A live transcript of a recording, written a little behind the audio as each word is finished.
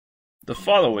The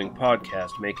following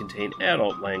podcast may contain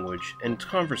adult language and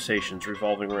conversations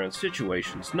revolving around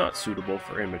situations not suitable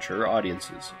for immature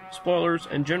audiences. Spoilers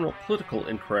and general political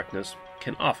incorrectness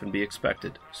can often be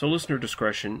expected, so listener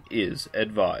discretion is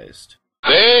advised.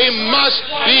 They must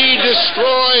be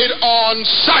destroyed on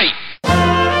sight!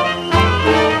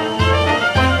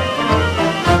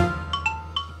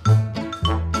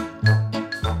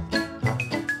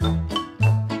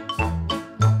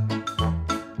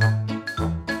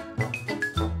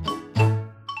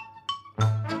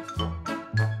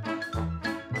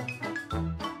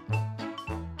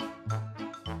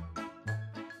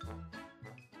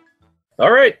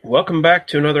 All right, welcome back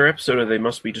to another episode of They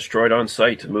Must Be Destroyed on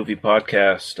Sight, a movie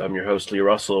podcast. I'm your host, Lee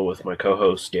Russell, with my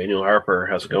co-host, Daniel Harper.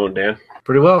 How's it going, Dan?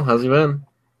 Pretty well. How's it been?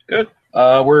 Good.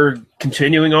 We're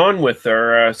continuing on with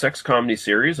our sex comedy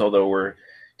series, although we're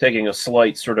taking a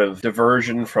slight sort of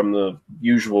diversion from the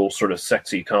usual sort of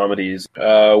sexy comedies.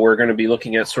 We're going to be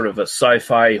looking at sort of a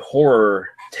sci-fi horror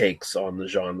takes on the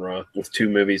genre with two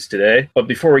movies today. But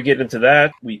before we get into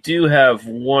that, we do have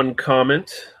one comment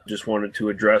just wanted to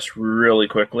address really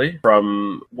quickly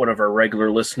from one of our regular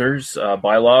listeners,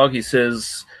 Bylog. He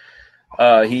says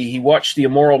he watched The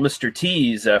Immoral Mr.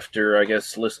 Tease after, I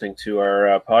guess, listening to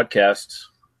our podcast.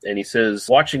 And he says,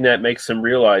 watching that makes him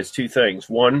realize two things.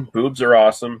 One, boobs are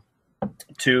awesome.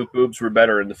 Two, boobs were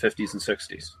better in the 50s and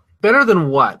 60s. Better than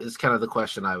what is kind of the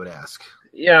question I would ask.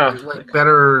 Yeah. Like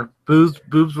better,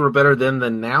 boobs were better then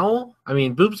than now? I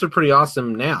mean, boobs are pretty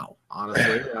awesome now,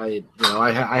 honestly.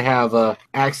 I have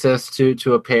access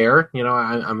to a pair. You know,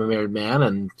 I'm a married man,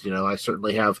 and, you know, I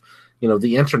certainly have, you know,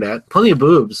 the internet. Plenty of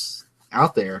boobs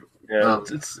out there. Yeah,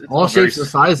 it's all shapes and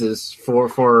sizes for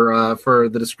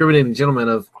the discriminating gentleman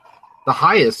of the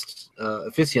highest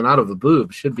aficionado of the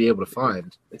boob should be able to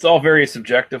find. It's all very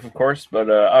subjective, of course,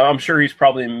 but I'm sure he's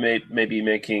probably maybe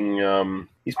making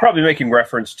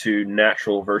reference to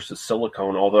natural versus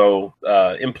silicone, although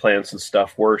implants and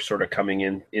stuff were sort of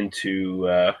coming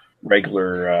into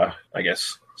regular, I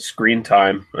guess, screen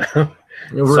time,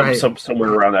 right.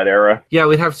 somewhere around that era. Yeah,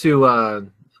 we'd have to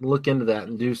look into that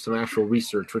and do some actual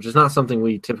research, which is not something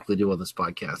we typically do on this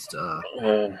podcast.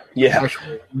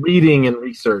 Actual reading and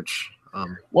research.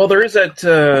 Well, there was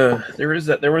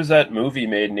that movie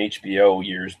made in HBO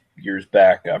years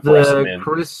back.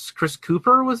 Chris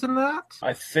Cooper was in that?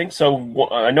 I think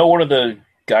so. I know one of the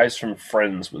guys from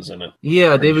Friends was in it.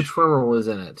 Yeah, David Schwimmer was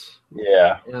in it.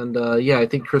 Yeah. And I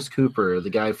think Chris Cooper, the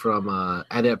guy from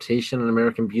Adaptation and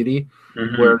American Beauty,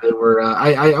 where they were,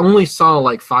 I only saw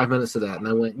like 5 minutes of that, and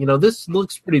I went, you know, this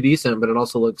looks pretty decent, but it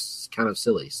also looks kind of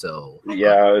silly, so.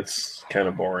 Yeah, it's kind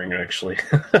of boring, actually.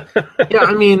 Yeah,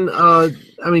 I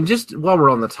mean, just while we're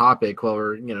on the topic, while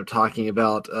we're, you know, talking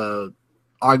about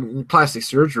plastic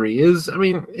surgery it's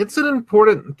an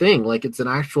important thing. Like, it's an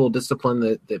actual discipline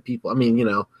that people, I mean, you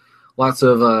know, lots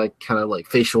of kind of like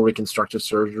facial reconstructive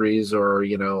surgeries or,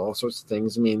 you know, all sorts of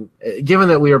things. I mean, given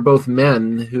that we are both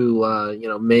men who, you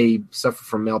know, may suffer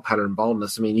from male pattern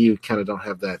baldness, I mean, you kind of don't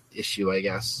have that issue, I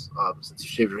guess, since you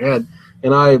shave your head.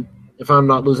 And if I'm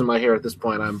not losing my hair at this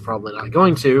point, I'm probably not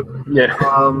going to. Yeah.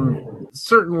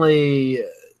 Certainly,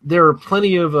 there are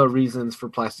plenty of reasons for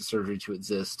plastic surgery to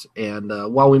exist, and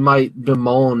while we might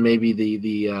bemoan maybe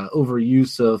the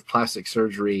overuse of plastic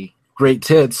surgery, great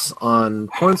tits on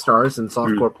porn stars and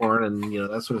softcore porn and, you know,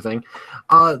 that sort of thing,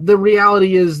 the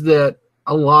reality is that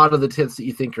a lot of the tits that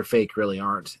you think are fake really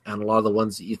aren't, and a lot of the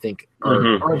ones that you think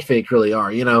aren't fake really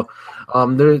are. You know,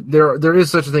 there is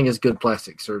such a thing as good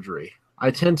plastic surgery. I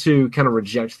tend to kind of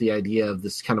reject the idea of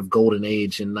this kind of golden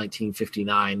age in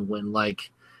 1959 when,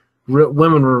 like,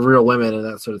 women were real women and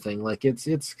that sort of thing. Like,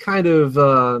 it's kind of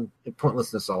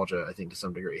pointless nostalgia, I think, to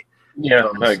some degree. Yeah,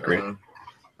 I agree.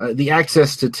 The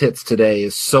access to tits today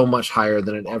is so much higher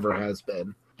than it ever has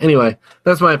been. Anyway,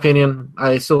 that's my opinion.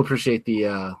 I still appreciate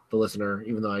the listener,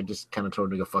 even though I just kind of told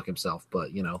him to go fuck himself.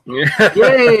 But, you know,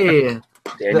 yay!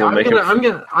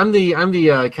 I'm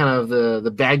the kind of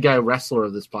the bad guy wrestler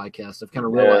of this podcast. I've kind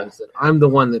of realized that I'm the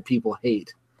one that people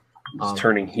hate. It's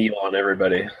turning heel on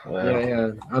everybody.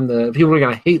 Yeah. I'm the people are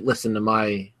gonna hate listen to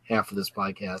my half of this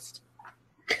podcast.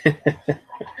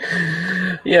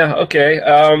 Yeah. Okay.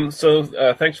 So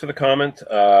thanks for the comment.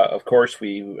 Of course,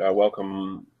 we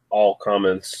welcome all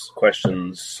comments,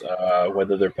 questions,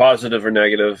 whether they're positive or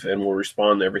negative, and we'll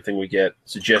respond to everything we get.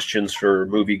 Suggestions for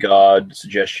Movie God,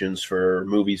 suggestions for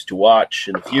movies to watch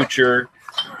in the future.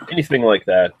 Anything like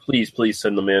that, please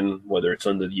send them in, whether it's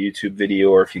under the YouTube video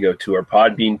or if you go to our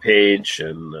Podbean page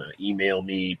and email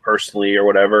me personally or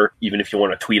whatever. Even if you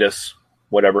want to tweet us,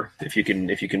 whatever. If you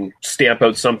can stamp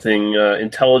out something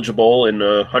intelligible in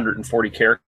 140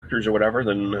 characters, characters or whatever,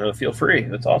 then feel free.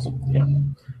 That's awesome. Yeah.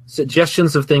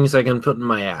 Suggestions of things I can put in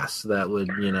my ass, that would,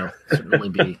 certainly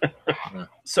be.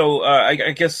 So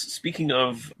I guess speaking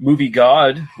of Movie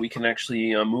God, we can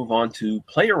actually move on to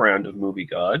play a round of Movie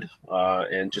God.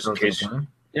 And just in case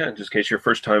you're a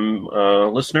first-time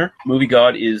listener, Movie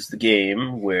God is the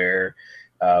game where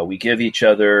we give each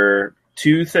other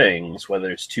two things,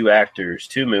 whether it's two actors,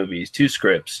 two movies, two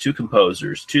scripts, two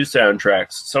composers, two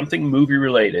soundtracks, something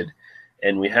movie-related,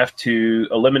 and we have to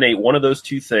eliminate one of those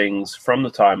two things from the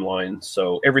timeline.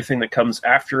 So everything that comes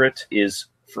after it is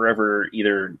forever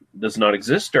either does not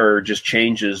exist or just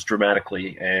changes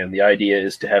dramatically. And the idea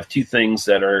is to have two things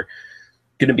that are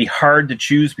going to be hard to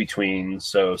choose between.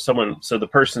 So the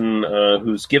person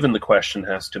who's given the question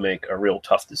has to make a real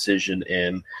tough decision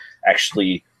and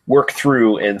actually work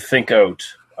through and think out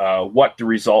what the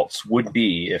results would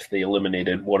be if they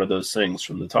eliminated one of those things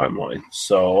from the timeline.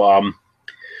 So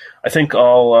I think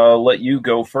I'll let you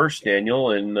go first, Daniel,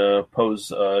 and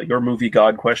pose your Movie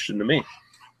God question to me.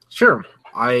 Sure.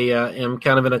 I am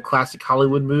kind of in a classic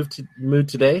Hollywood mood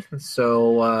today,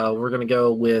 so we're going to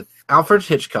go with Alfred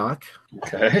Hitchcock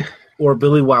or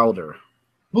Billy Wilder.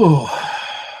 Oh.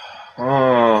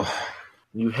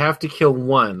 You have to kill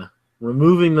one,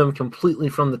 removing them completely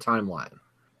from the timeline.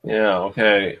 Yeah,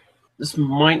 okay. This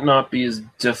might not be as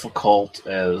difficult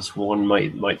as one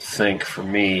might think for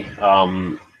me.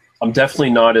 I'm definitely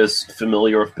not as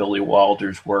familiar with Billy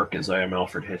Wilder's work as I am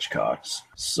Alfred Hitchcock's.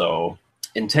 So,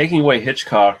 in taking away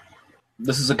Hitchcock,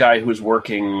 this is a guy who's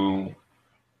working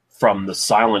from the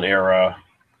silent era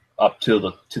up to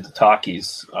the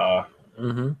talkies.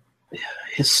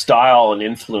 His style and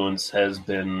influence has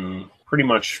been pretty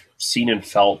much seen and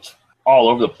felt all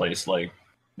over the place. Like,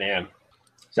 man,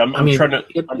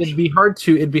 it'd be hard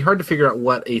to figure out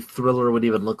what a thriller would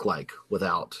even look like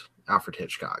without Alfred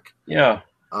Hitchcock. Yeah.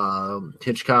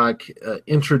 Hitchcock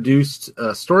introduced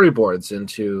storyboards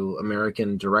into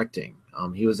American directing.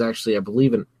 He was actually, I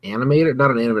believe, not an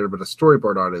animator, but a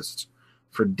storyboard artist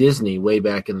for Disney way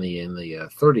back in the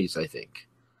 30s, I think.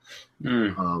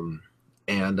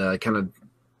 And kind of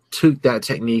took that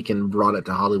technique and brought it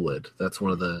to Hollywood. That's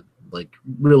one of the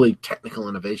really technical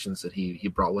innovations that he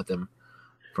brought with him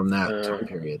from that time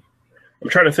period. I'm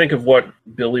trying to think of what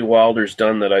Billy Wilder's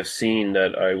done that I've seen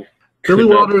that I. Billy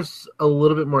Wilder's a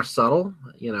little bit more subtle.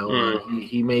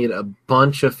 He made a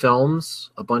bunch of films,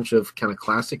 a bunch of kind of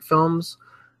classic films,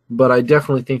 but I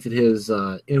definitely think that his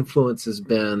influence has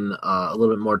been a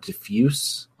little bit more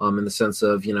diffuse in the sense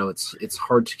of, it's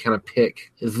hard to kind of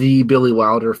pick the Billy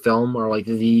Wilder film or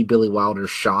the Billy Wilder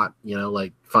shot,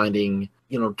 finding,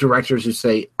 directors who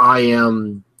say, I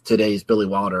am today's Billy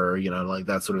Wilder,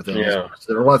 that sort of thing. Yeah.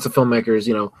 So there are lots of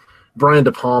filmmakers, Brian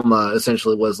De Palma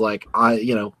essentially was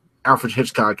Alfred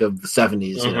Hitchcock of the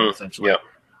 70s, essentially. Yeah.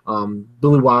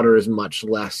 Billy Wilder is much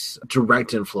less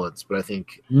direct influence, but I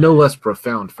think no less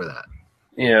profound for that.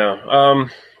 Yeah.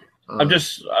 I'm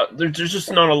just there's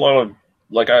just not a lot of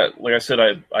like I said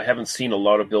I haven't seen a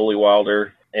lot of Billy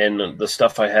Wilder, and the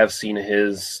stuff I have seen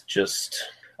his just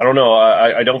I don't know.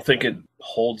 I don't think it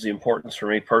holds the importance for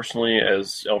me personally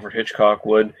as Alfred Hitchcock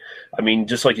would. I mean,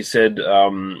 just like you said.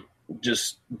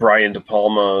 Just Brian De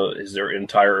Palma, their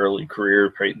entire early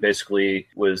career basically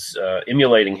was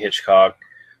emulating Hitchcock.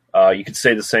 You could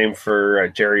say the same for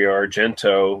Dario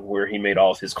Argento, where he made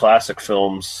all of his classic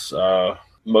films. A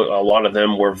lot of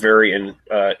them were very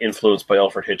influenced by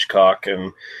Alfred Hitchcock,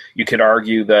 and you could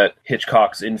argue that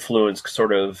Hitchcock's influence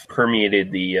sort of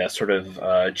permeated the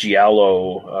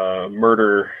giallo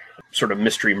murder, sort of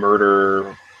mystery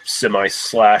murder,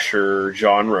 semi-slasher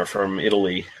genre from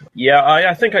Italy. Yeah,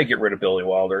 I think I get rid of Billy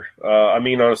Wilder. I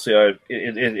mean, honestly,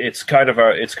 it's kind of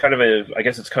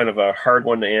a hard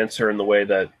one to answer in the way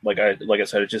that, like I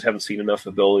said, I just haven't seen enough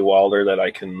of Billy Wilder that I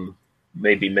can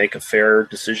maybe make a fair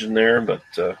decision there. But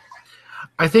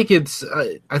I think it's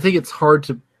hard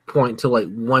to point to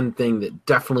one thing that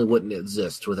definitely wouldn't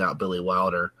exist without Billy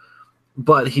Wilder.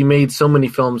 But he made so many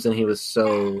films and he was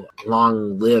so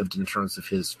long-lived in terms of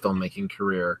his filmmaking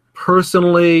career.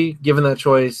 Personally, given that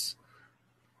choice,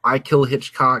 I kill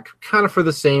Hitchcock kind of for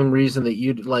the same reason that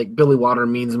you'd like. Billy Wilder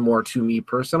means more to me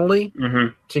personally.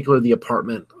 Particularly The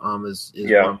Apartment is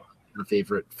one of my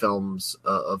favorite films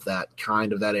of that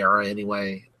kind, of that era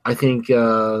anyway. I think,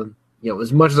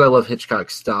 as much as I love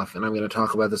Hitchcock's stuff, and I'm going to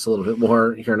talk about this a little bit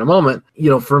more here in a moment,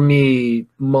 for me,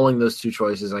 mulling those two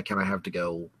choices, I kind of have to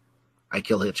go, I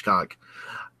kill Hitchcock.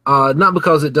 Not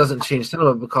because it doesn't change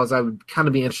cinema, but because I would kind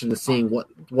of be interested in seeing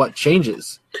what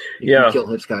changes if you kill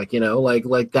Hitchcock. It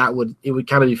would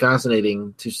kind of be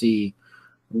fascinating to see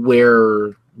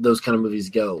where those kind of movies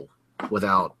go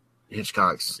without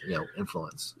Hitchcock's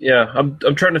influence. Yeah, I'm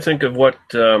trying to think of what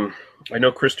I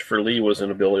know. Christopher Lee was in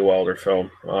a Billy Wilder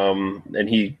film,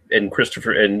 and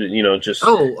Christopher just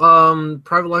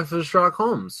Private Life of Sherlock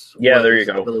Holmes. Yeah, there you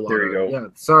go. Billy Wilder. There you go. Yeah,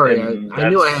 sorry, I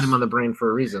knew I had him on the brain for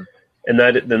a reason. And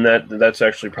that's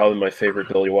actually probably my favorite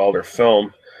Billy Wilder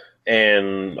film.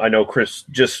 And I know I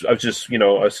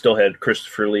still had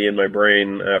Christopher Lee in my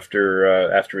brain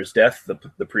after his death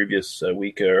the previous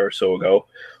week or so ago.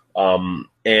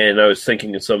 And I was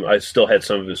thinking I still had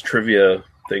some of his trivia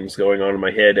things going on in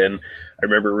my head. And I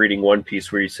remember reading one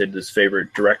piece where he said his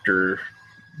favorite director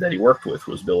that he worked with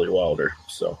was Billy Wilder.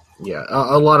 So yeah,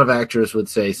 a lot of actors would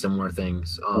say similar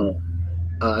things.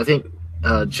 I think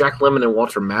Jack Lemmon and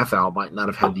Walter Matthau might not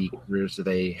have had the careers that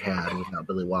they had without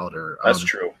Billy Wilder. That's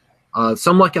true.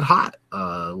 Some Like It Hot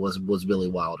was Billy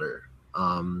Wilder.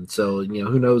 So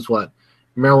who knows what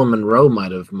Marilyn Monroe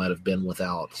might have been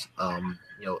without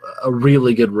a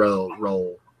really good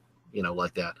role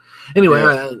like that. Anyway,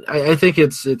 yeah. I think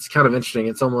it's kind of interesting.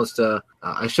 It's almost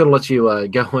I should have let you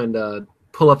go and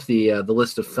pull up the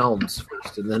list of films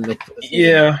first and then make this.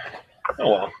 Yeah.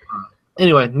 Oh well.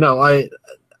 Anyway, no,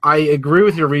 I agree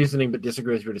with your reasoning, but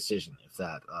disagree with your decision, if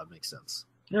that makes sense.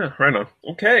 Yeah, right on.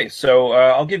 Okay, so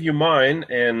I'll give you mine,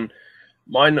 and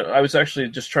mine. I was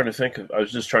just trying to think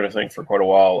for quite a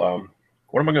while.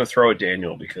 What am I going to throw at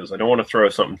Daniel? Because I don't want to throw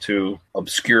something too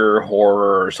obscure,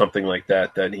 horror or something like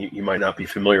that he might not be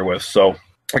familiar with. So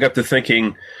I got to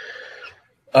thinking,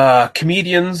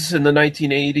 comedians in the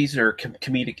 1980s or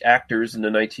comedic actors in the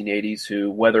 1980s who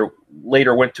whether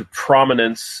later went to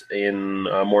prominence in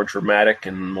more dramatic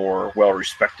and more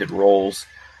well-respected roles.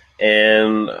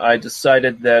 And I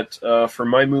decided that for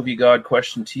my movie God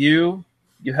question to you,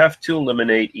 you have to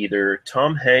eliminate either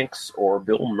Tom Hanks or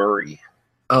Bill Murray.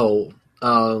 Oh,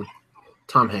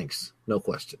 Tom Hanks, no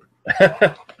question.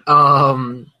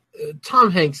 Tom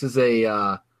Hanks is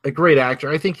a great actor.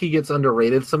 I think he gets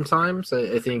underrated sometimes.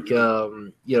 I think,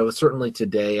 certainly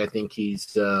today, I think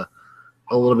he's a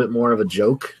little bit more of a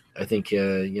joke. I think,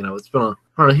 it's been I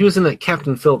don't know, he was in that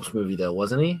Captain Phillips movie, though,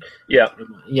 wasn't he? Yeah.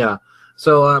 Yeah.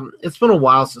 So it's been a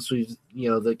while since we've,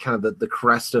 the kind of the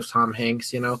crest of Tom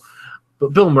Hanks,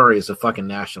 but Bill Murray is a fucking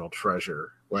national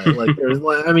treasure.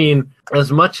 I mean,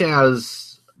 as much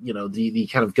as, the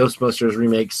kind of Ghostbusters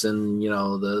remakes and,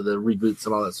 the reboots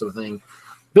and all that sort of thing,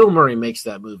 Bill Murray makes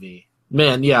that movie.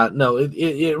 Man, yeah, no,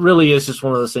 it really is just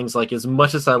one of those things. Like, as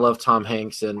much as I love Tom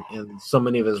Hanks and so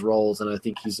many of his roles, and I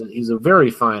think he's a very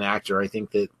fine actor, I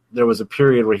think that there was a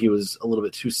period where he was a little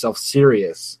bit too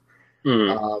self-serious.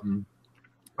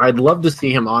 I'd love to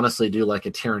see him honestly do like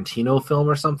a Tarantino film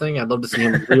or something. I'd love to see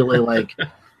him really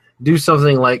do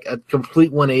something like a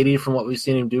complete 180 from what we've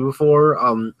seen him do before.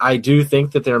 I do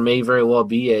think that there may very well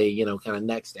be a kind of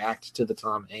next act to the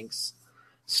Tom Hanks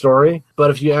story.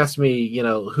 But if you ask me,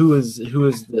 who is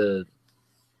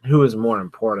more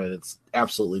important, it's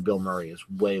absolutely Bill Murray is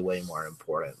way more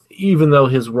important. Even though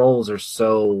his roles are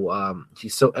so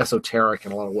he's so esoteric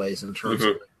in a lot of ways in terms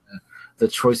of the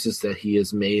choices that he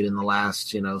has made in the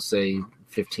last, say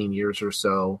 15 years or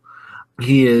so.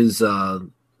 He is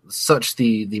such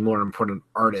the more important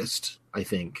artist, I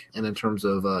think, and in terms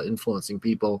of influencing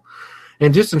people,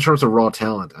 and just in terms of raw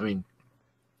talent. I mean,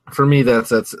 for me,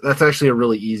 that's actually a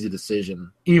really easy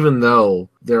decision, even though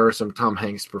there are some Tom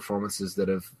Hanks performances that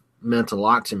have meant a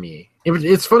lot to me.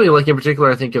 It's funny, like in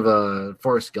particular, I think of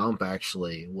Forrest Gump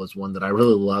actually was one that I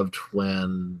really loved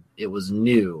when it was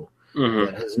new.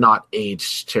 That has not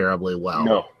aged terribly well.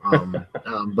 No.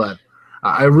 But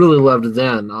I really loved it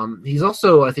then. He's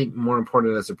also, I think, more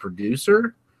important as a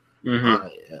producer.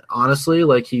 Honestly,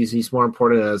 like he's more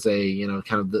important as a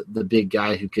kind of the big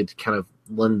guy who could kind of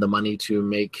lend the money to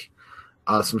make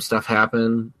some stuff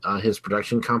happen. His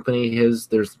production company,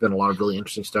 there's been a lot of really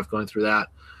interesting stuff going through that.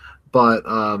 But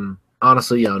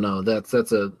honestly, that's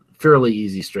a fairly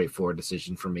easy, straightforward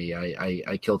decision for me.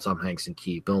 I kill Tom Hanks and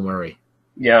keep Bill Murray.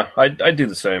 Yeah, I do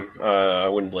the same. I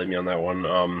wouldn't blame you on that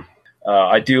one.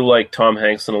 I do like Tom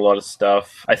Hanks in a lot of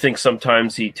stuff. I think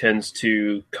sometimes he tends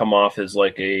to come off as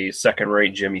like a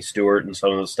second-rate Jimmy Stewart in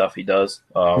some of the stuff he does.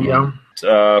 For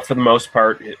the most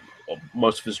part,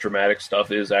 most of his dramatic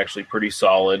stuff is actually pretty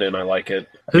solid, and I like it.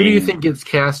 Who do you think gets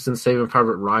cast in Saving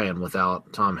Private Ryan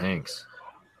without Tom Hanks?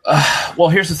 Well,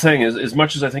 here's the thing: is as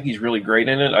much as I think he's really great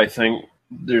in it, I think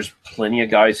there's plenty of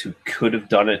guys who could have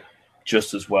done it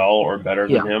just as well or better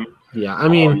than him. Yeah, I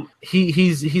mean,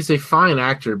 he's a fine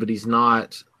actor, but he's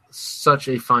not such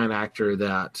a fine actor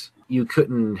that you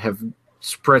couldn't have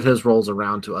spread his roles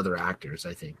around to other actors.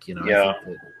 I think Yeah. I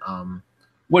think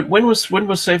that, when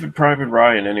was Saving Private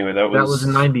Ryan anyway? That was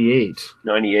in '98.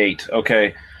 '98.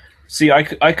 Okay, See, I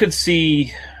could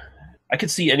see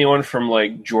anyone from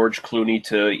like George Clooney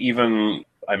to even,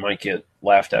 I might get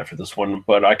laughed at for this one,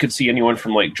 but I could see anyone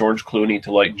from like George Clooney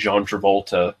to like John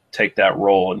Travolta take that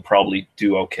role and probably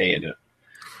do okay in it.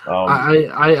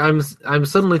 I'm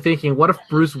suddenly thinking, what if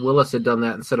Bruce Willis had done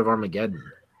that instead of Armageddon?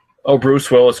 Oh, Bruce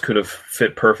Willis could have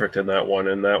fit perfect in that one,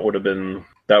 and that would have been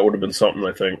something.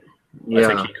 I think. Yeah. I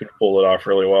think he could pull it off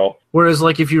really well. Whereas,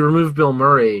 like, if you remove Bill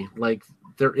Murray, like,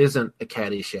 there isn't a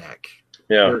Caddyshack.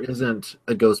 Yeah. There isn't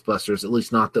a Ghostbusters, at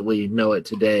least not that we know it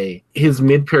today. His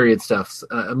mid-period stuff's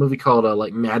a movie called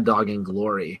like Mad Dog and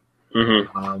Glory.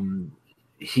 Mm-hmm.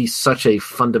 He's such a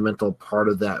fundamental part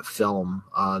of that film.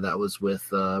 That was with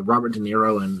Robert De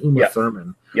Niro and Uma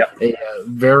Thurman. Yeah, a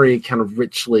very kind of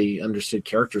richly understood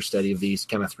character study of these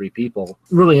kind of three people.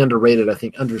 Really underrated, I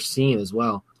think, underseen as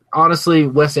well. Honestly,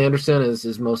 Wes Anderson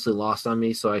is mostly lost on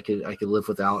me, so I could live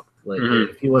without. Like,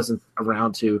 if he wasn't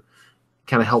around to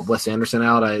kind of help Wes Anderson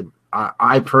out,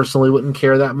 I personally wouldn't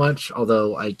care that much.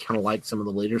 Although I kind of like some of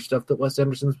the later stuff that Wes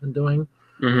Anderson's been doing.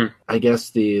 Mm-hmm. I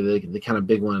guess the kind of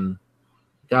big one.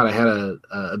 God, I had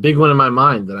a big one in my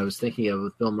mind that I was thinking of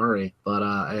with Bill Murray, but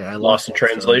I Lost in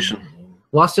Translation.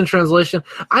 Lost in Translation.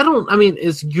 I mean,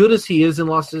 as good as he is in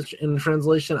Lost in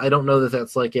Translation, I don't know that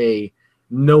that's like a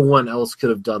no one else could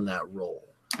have done that role.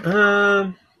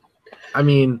 I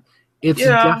mean, it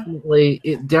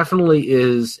definitely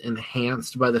is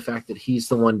enhanced by the fact that he's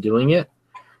the one doing it.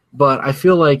 But I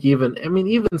feel like even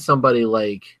somebody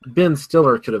like Ben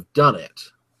Stiller could have done it.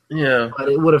 Yeah. But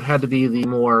it would have had to be the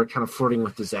more kind of flirting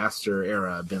with disaster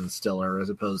era Ben Stiller as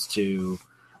opposed to,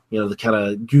 the kind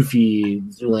of goofy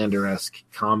Zoolander-esque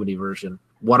comedy version.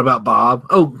 What about Bob?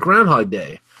 Oh, Groundhog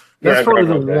Day. That's probably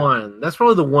the one. That's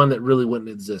probably the one that really wouldn't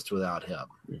exist without him.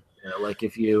 Like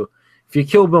if you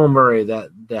kill Bill Murray,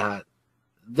 that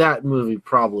movie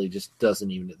probably just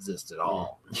doesn't even exist at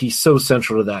all. He's so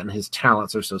central to that, and his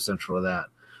talents are so central to that.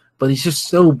 But he's just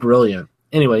so brilliant.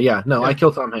 Anyway, I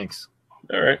kill Tom Hanks.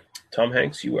 All right, Tom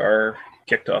Hanks, you are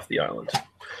kicked off the island.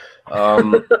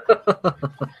 And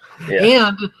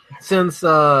since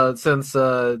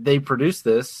they produced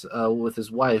this with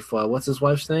his wife, what's his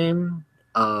wife's name?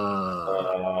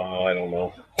 I don't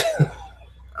know.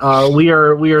 We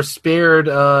are spared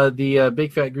the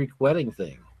big fat Greek wedding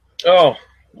thing. Oh,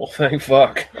 well, thank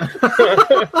fuck.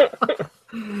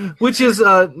 Which is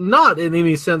not in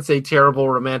any sense a terrible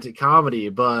romantic comedy,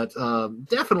 but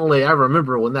definitely I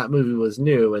remember when that movie was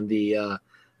new and the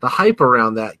hype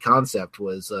around that concept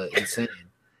was insane.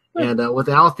 And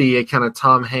without the kind of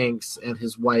Tom Hanks and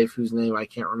his wife, whose name I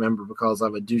can't remember because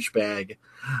I'm a douchebag,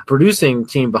 producing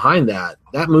team behind that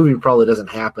movie probably doesn't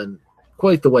happen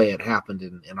quite the way it happened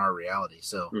in our reality.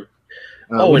 So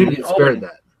we didn't get spared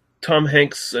that. Tom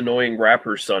Hanks' annoying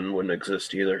rapper son wouldn't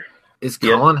exist either. Is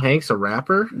Colin Hanks a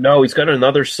rapper? No, he's got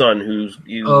another son who's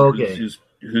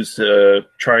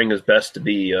trying his best to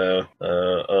be a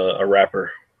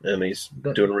rapper, and he's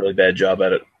doing a really bad job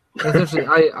at it. Essentially,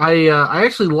 I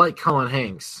actually like Colin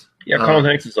Hanks. Yeah, Colin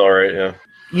Hanks is all right. Yeah.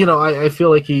 I feel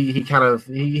like he kind of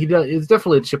he does. It's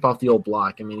definitely a chip off the old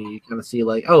block. I mean, you kind of see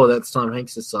like, oh, that's Tom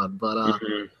Hanks' son, but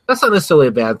that's not necessarily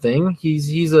a bad thing.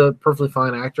 He's a perfectly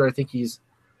fine actor. I think he's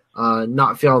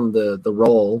not found the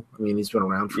role. I mean, he's been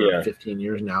around for 15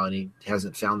 years now, and he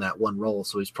hasn't found that one role,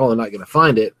 so he's probably not going to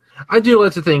find it. I do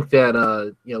like to think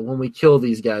that when we kill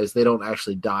these guys, they don't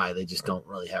actually die. They just don't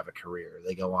really have a career.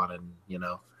 They go on and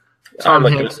Tom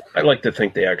Hanks. I like to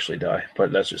think they actually die,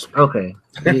 but that's just me. Okay.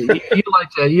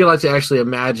 you like to actually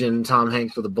imagine Tom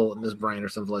Hanks with a bullet in his brain or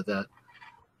something like that.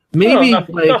 Maybe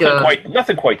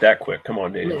nothing quite that quick. Come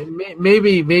on, Daniel.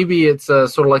 Maybe it's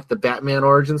sort of like the Batman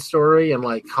origin story, and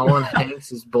like Colin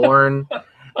Hanks is born,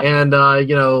 and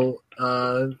the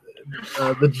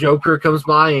Joker comes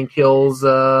by and kills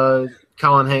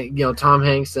Colin Hanks, Tom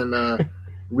Hanks and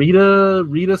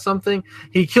Rita something.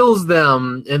 He kills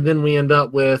them, and then we end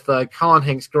up with Colin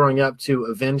Hanks growing up to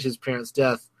avenge his parents'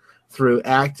 death through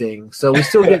acting. So we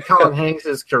still get Colin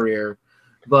Hanks' career,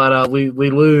 but we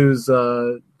lose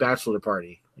Bachelor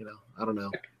Party. I don't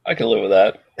know. I can live with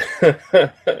that.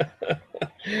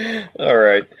 All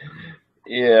right.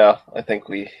 Yeah, I think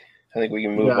we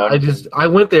can move on. I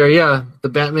went there. Yeah, the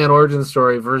Batman origin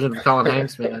story version of Colin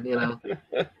Hanks, man.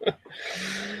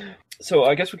 So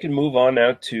I guess we can move on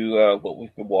now to what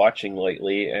we've been watching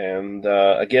lately, and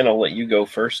again, I'll let you go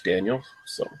first, Daniel.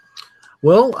 So,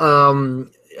 well,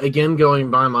 again, going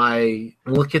by my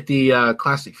look at the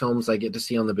classic films I get to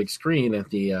see on the big screen at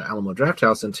the Alamo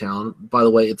Drafthouse in town. By the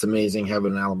way, it's amazing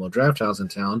having an Alamo Drafthouse in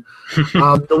town.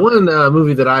 The one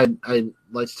movie that I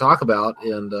like to talk about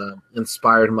and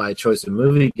inspired my choice of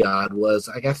movie god was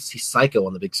I got to see Psycho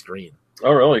on the big screen.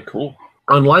 Oh, really? Cool.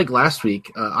 Unlike last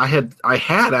week, I had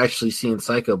actually seen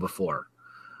Psycho before.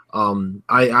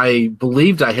 I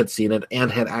believed I had seen it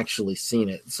and had actually seen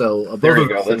it. So both There you of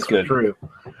go. those That's things were good.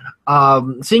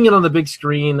 true. Seeing it on the big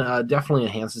screen definitely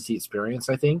enhances the experience,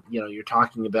 I think. You're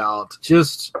talking about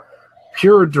just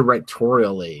pure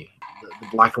directorially. The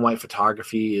black and white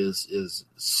photography is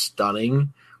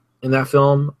stunning in that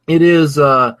film. It is,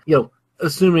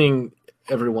 assuming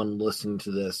everyone listening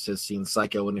to this has seen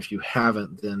Psycho, and if you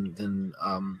haven't, then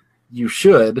you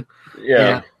should.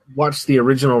 Yeah. And watch the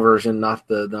original version, not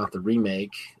the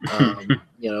remake.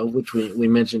 Which we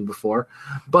mentioned before.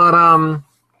 But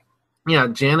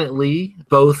Janet Leigh,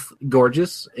 both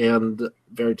gorgeous and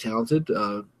very talented.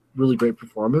 Really great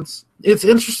performance. It's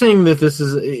interesting that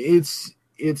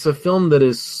it's a film that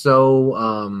is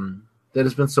so that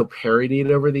has been so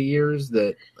parodied over the years,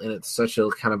 and it's such a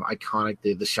kind of iconic.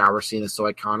 The shower scene is so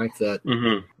iconic that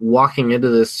walking into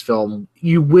this film,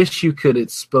 you wish you could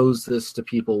expose this to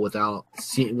people without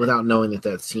knowing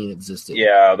that scene existed.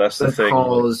 Yeah, that's the thing.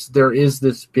 Because there is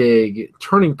this big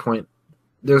turning point.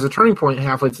 There's a turning point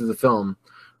halfway through the film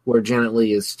where Janet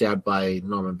Leigh is stabbed by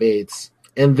Norman Bates.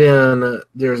 And then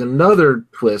there's another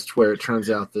twist where it turns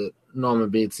out that Norman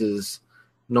Bates is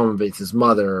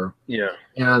mother. Yeah.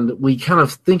 And we kind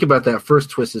of think about that first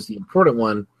twist as the important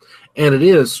one. And it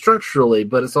is structurally,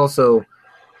 but it's also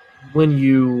when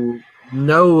you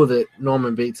know that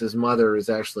Norman Bates' mother is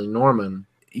actually Norman,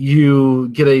 you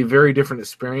get a very different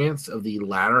experience of the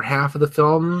latter half of the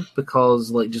film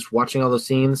because, like, just watching all those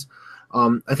scenes,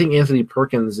 I think Anthony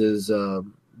Perkins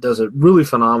does a really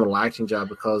phenomenal acting job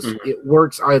because it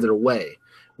works either way.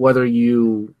 Whether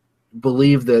you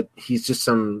believe that he's just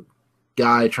some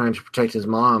guy trying to protect his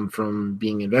mom from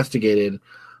being investigated,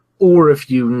 or if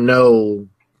you know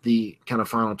the kind of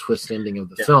final twist ending of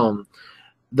the film,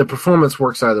 the performance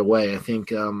works either way. I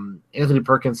think Anthony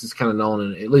Perkins is kind of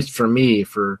known, at least for me,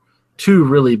 for two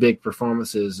really big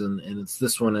performances, and it's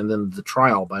this one and then The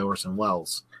Trial by Orson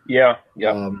Welles. Yeah.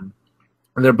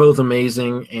 And they're both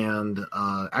amazing, and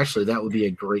actually that would be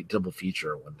a great double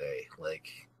feature one day. Like,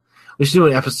 we should do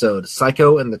an episode,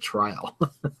 Psycho and The Trial.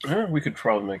 Yeah, we could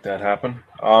probably make that happen.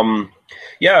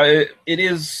 It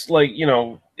is like,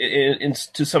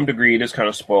 to some degree it is kind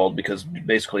of spoiled because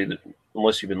basically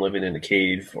unless you've been living in a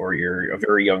cave or you're a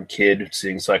very young kid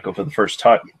seeing Psycho for the first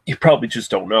time, you probably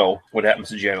just don't know what happens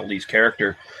to Janet Leigh's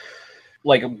character.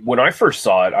 Like, when I first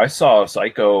saw it, I saw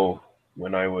Psycho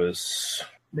when I was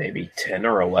maybe 10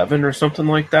 or 11 or something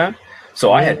like that.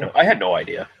 So I had no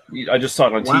idea. I just saw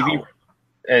it on TV.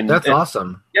 And that's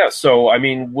awesome. Yeah, so I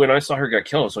mean, when I saw her get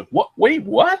killed, I was like, "What? Wait,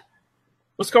 what?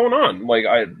 What's going on?" Like,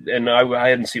 I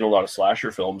hadn't seen a lot of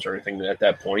slasher films or anything at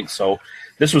that point, so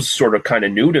this was sort of kind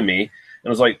of new to me. And I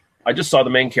was like, I just saw the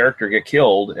main character get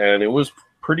killed, and it was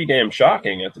pretty damn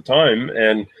shocking at the time.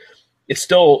 And it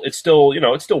still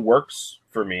works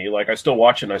for me. Like, I still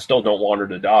watch it, and I still don't want her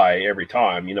to die every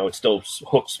time. It still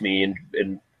hooks me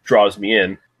and draws me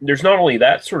in. There's not only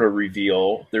that sort of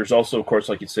reveal, there's also, of course,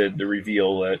 like you said, the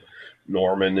reveal that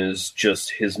Norman is just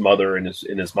his mother in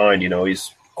his mind.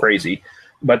 He's crazy.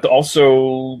 But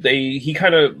also,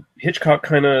 Hitchcock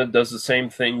kind of does the same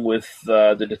thing with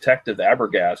the detective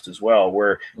Abergast as well,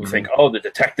 where you think, oh, the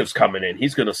detective's coming in.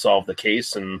 He's going to solve the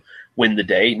case and win the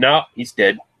day. No, he's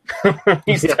dead.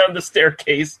 He's down the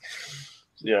staircase.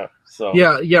 Yeah. So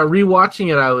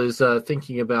rewatching it, I was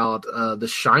thinking about The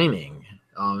Shining.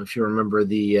 If you remember,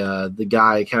 the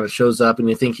guy kind of shows up and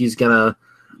you think he's gonna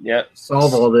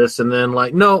solve all this, and then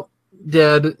no,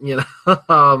 dead.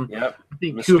 I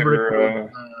think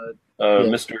Kubrick.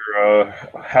 Mr.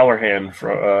 Halloran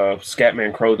from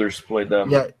Scatman Crothers played them.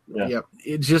 Yeah.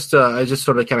 It just I just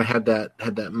sort of kind of had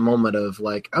that moment of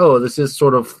like, oh, this is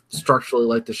sort of structurally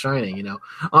like The Shining.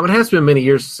 It has been many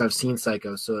years since I've seen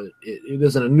Psycho, so it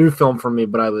isn't a new film for me,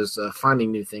 but I was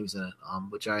finding new things in it,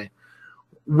 which I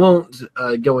won't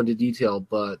go into detail,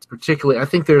 but particularly I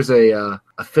think there's a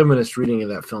feminist reading of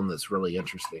that film that's really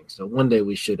interesting. So one day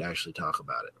we should actually talk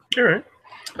about it. All right.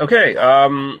 Okay.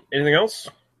 Anything else?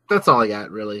 That's all I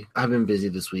got, really. I've been busy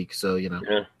this week, so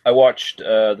Yeah. I watched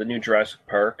the new Jurassic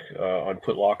Park on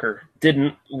Putlocker.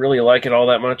 Didn't really like it all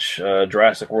that much.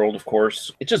 Jurassic World, of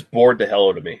course. It just bored the hell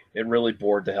out of me. It really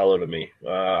bored the hell out of me.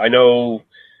 I know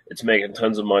it's making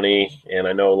tons of money, and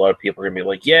I know a lot of people are going to be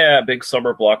like, yeah, big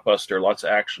summer blockbuster, lots of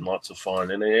action, lots of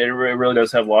fun. And it really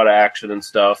does have a lot of action and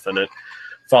stuff, and it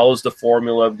follows the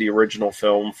formula of the original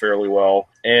film fairly well.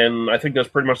 And I think that's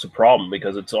pretty much the problem,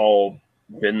 because it's all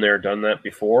been there, done that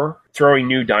before. Throwing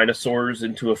new dinosaurs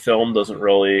into a film doesn't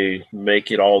really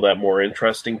make it all that more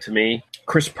interesting to me.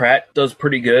 Chris Pratt does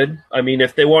pretty good. I mean,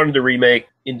 if they wanted to remake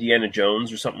Indiana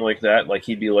Jones or something like that, like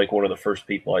he'd be like one of the first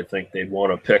people I think they'd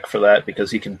want to pick for that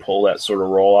because he can pull that sort of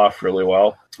role off really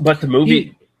well. But the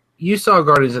movie, you saw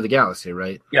Guardians of the Galaxy,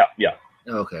 right? yeah.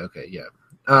 Okay, yeah.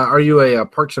 Are you a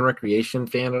Parks and Recreation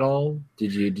fan at all?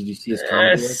 Did you see his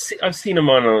comedy work? I've seen him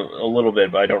on a little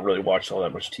bit, but I don't really watch all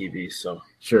that much TV. So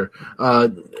sure,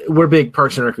 we're big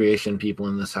Parks and Recreation people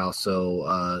in this house,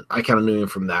 so I kind of knew him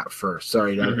from that first.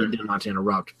 Sorry, I didn't want to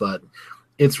interrupt, but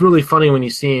it's really funny when you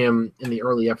see him in the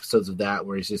early episodes of that,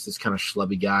 where he's just this kind of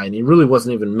schlubby guy, and he really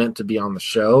wasn't even meant to be on the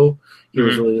show. He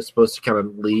was really supposed to kind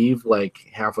of leave like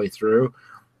halfway through.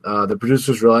 The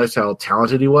producers realized how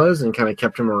talented he was and kind of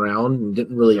kept him around and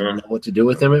didn't really know what to do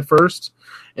with him at first.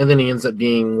 And then he ends up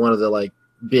being one of the like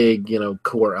big,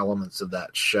 core elements of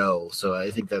that show. So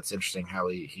I think that's interesting how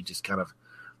he just kind of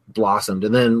blossomed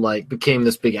and then like became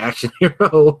this big action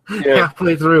hero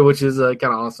halfway through, which is kind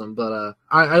of awesome. But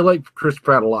I like Chris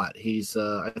Pratt a lot.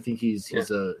 I think he's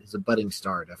a budding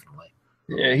star, definitely.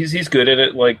 Yeah, he's good at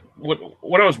it. Like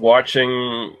what I was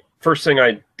watching, first thing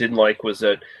I didn't like was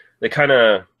that they kind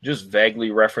of just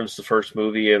vaguely referenced the first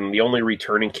movie, and the only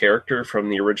returning character from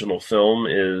the original film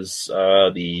is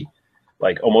the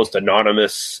like almost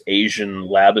anonymous Asian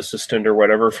lab assistant or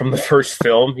whatever from the first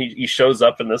film. He shows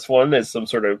up in this one as some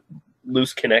sort of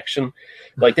loose connection.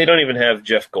 Like they don't even have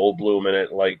Jeff Goldblum in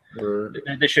it. Like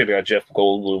they should have got Jeff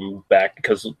Goldblum back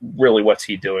because really, what's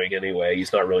he doing anyway?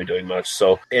 He's not really doing much.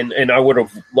 So and I would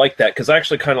have liked that because I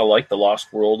actually kind of like The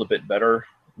Lost World a bit better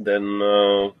than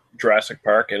Jurassic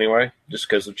Park anyway, just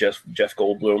because of Jeff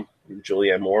Goldblum and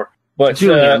Julianne Moore. But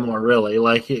Julianne Moore, really,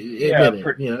 like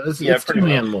it's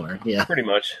Julianne Moore. Yeah, pretty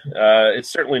much. It's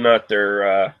certainly not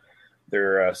their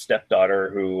stepdaughter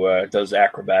who does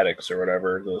acrobatics or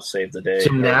whatever to save the day.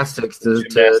 Gymnastics to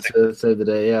save the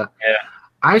day. Yeah.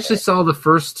 I actually saw the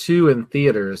first two in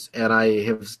theaters, and I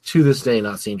have to this day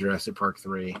not seen Jurassic Park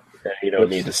 3. Yeah, you don't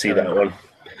need to see that one.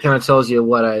 Kind of tells you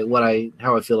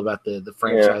how I feel about the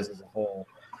franchise as a whole.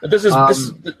 This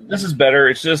is better.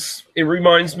 It's just it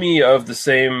reminds me of the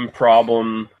same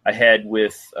problem I had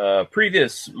with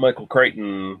previous Michael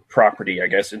Crichton property, I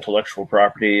guess intellectual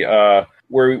property,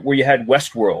 where you had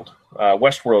Westworld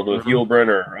with Yul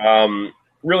Brynner.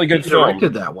 Really good film. He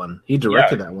directed that one.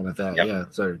 That one at that. Yep. Yeah,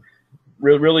 so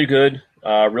really good.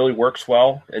 Really works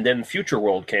well. And then Future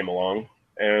World came along.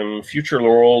 And Future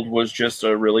World was just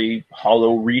a really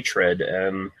hollow retread,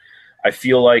 and I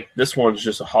feel like this one's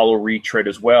just a hollow retread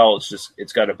as well.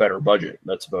 It's got a better budget.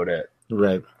 That's about it.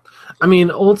 Right. I mean,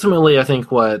 ultimately, I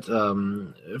think what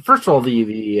first of all,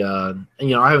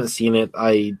 I haven't seen it.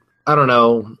 I don't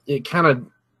know. It kind of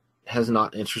has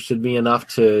not interested me enough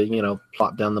to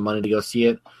plop down the money to go see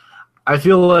it. I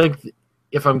feel like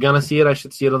if I'm going to see it, I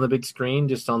should see it on the big screen,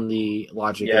 just on the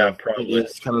logic of probably.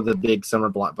 It's kind of the big summer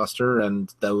blockbuster,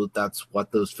 and that's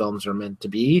what those films are meant to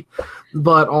be.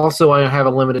 But also, I have a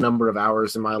limited number of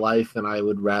hours in my life, and I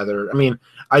would rather... I mean,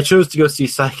 I chose to go see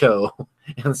Psycho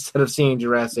instead of seeing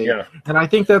Jurassic, and I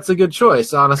think that's a good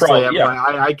choice, honestly.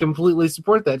 I completely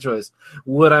support that choice.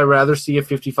 Would I rather see a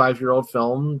 55-year-old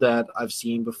film that I've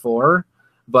seen before,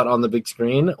 but on the big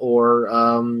screen, or,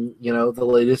 the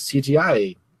latest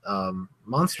CGI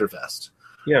Monster Fest?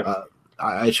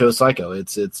 I chose Psycho.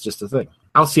 It's just a thing.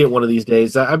 I'll see it one of these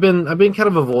days. I've been kind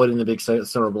of avoiding the big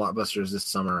summer blockbusters this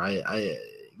summer. I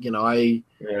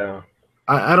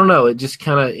don't know. It just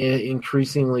kind of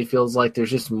increasingly feels like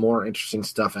there's just more interesting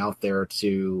stuff out there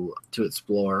to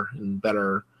explore and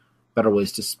better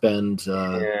ways to spend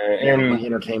my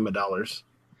entertainment dollars.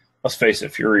 Let's face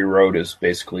it, Fury Road is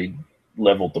basically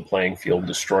leveled the playing field,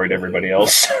 destroyed everybody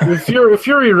else.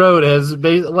 Fury Road has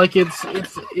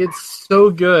it's so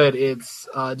good. It's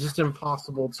just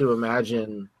impossible to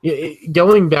imagine.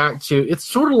 Going back to, it's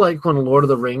sort of like when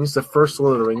the first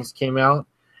Lord of the Rings came out,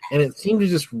 and it seemed to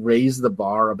just raise the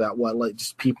bar about what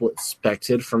just people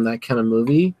expected from that kind of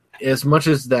movie. As much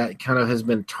as that kind of has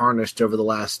been tarnished over the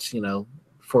last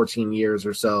 14 years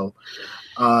or so.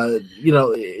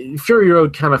 Fury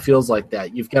Road kind of feels like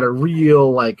that. You've got a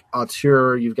real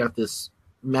auteur. You've got this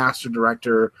master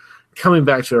director coming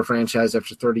back to a franchise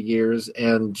after 30 years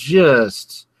and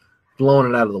just blowing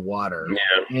it out of the water.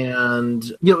 Yeah.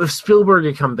 And if Spielberg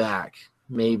had come back,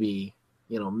 maybe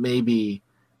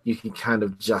you can kind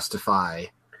of justify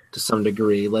to some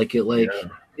degree.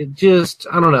 It just,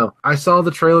 I don't know. I saw the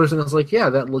trailers and I was like, yeah,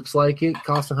 that looks like it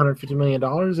cost $150 million,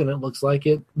 and it looks like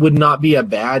it would not be a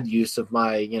bad use of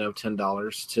my,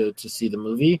 $10 to see the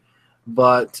movie.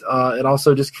 But it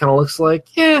also just kind of looks like,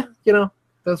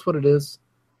 that's what it is.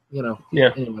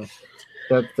 Anyway,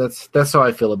 that's how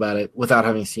I feel about it without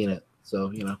having seen it.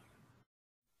 So,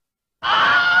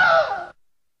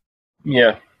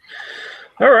 Yeah.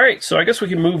 All right, so I guess we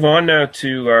can move on now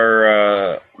to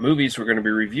our movies we're going to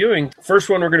be reviewing. First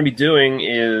one we're going to be doing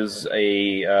is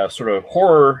a sort of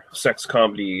horror sex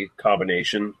comedy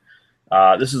combination.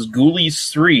 This is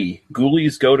Ghoulies 3,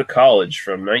 Ghoulies Go to College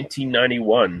from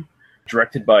 1991,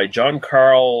 directed by John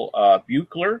Carl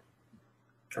Buechler.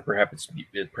 Or perhaps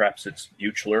it's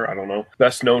Buechler, I don't know.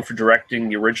 Best known for directing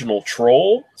the original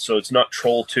Troll, so it's not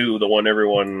Troll 2, the one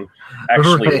everyone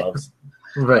actually loves.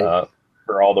 Right.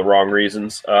 For all the wrong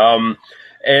reasons.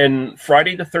 And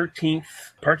Friday the 13th,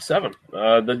 Part 7,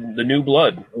 the New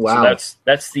Blood. Wow. So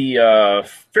that's the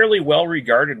fairly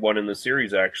well-regarded one in the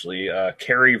series, actually.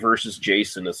 Carrie versus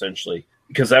Jason, essentially.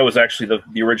 Because that was actually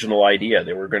the original idea.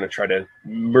 They were going to try to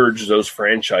merge those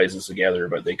franchises together,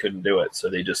 but they couldn't do it. So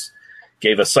they just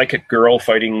gave a psychic girl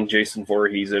fighting Jason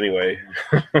Voorhees anyway.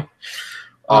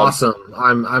 Awesome!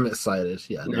 I'm excited.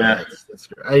 Yeah, no, yeah. That's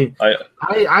great.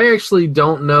 I actually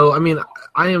don't know. I mean,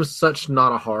 I am such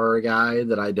not a horror guy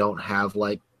that I don't have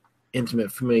like intimate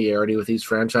familiarity with these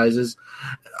franchises.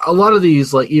 A lot of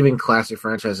these, like even classic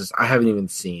franchises, I haven't even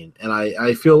seen, and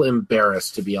I feel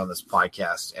embarrassed to be on this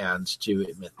podcast and to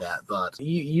admit that. But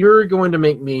you're going to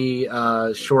make me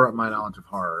shore up my knowledge of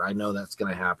horror. I know that's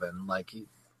going to happen. Like.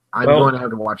 I'm going to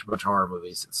have to watch a bunch of horror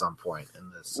movies at some point in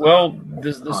this.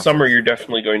 This summer you're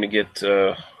definitely going to get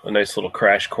a nice little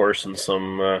crash course in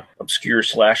some obscure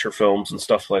slasher films and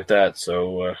stuff like that.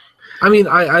 So, I mean,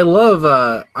 I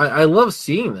love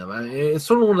seeing them. It's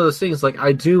sort of one of those things. Like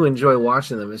I do enjoy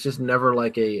watching them. It's just never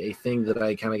like a thing that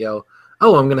I kind of go,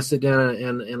 oh, I'm going to sit down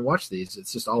and watch these.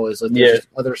 It's just always like there's just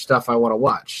other stuff I want to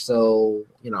watch. So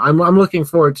I'm looking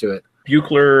forward to it.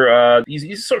 Buechler,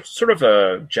 he's sort of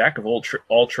a jack of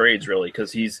all trades, really,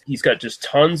 because he's got just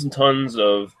tons and tons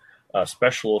of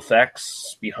special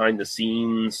effects, behind the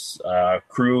scenes,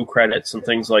 crew credits, and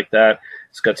things like that.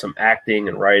 He's got some acting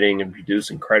and writing and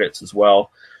producing credits as well.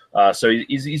 So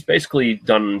he's basically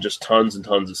done just tons and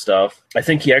tons of stuff. I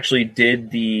think he actually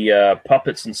did the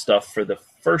puppets and stuff for the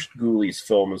first Ghoulies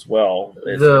film as well.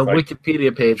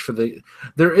 Wikipedia page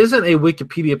there isn't a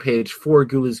Wikipedia page for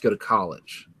Ghoulies Go to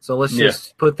College. So let's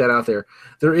just put that out there.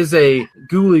 There is a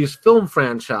Ghoulies film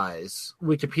franchise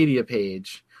Wikipedia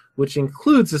page, which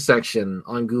includes a section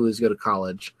on Ghoulies Go to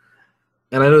College.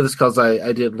 And I know this because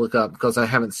I did look up, because I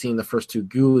haven't seen the first two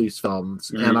Ghoulies films,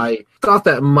 and I thought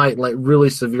that might like really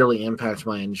severely impact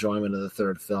my enjoyment of the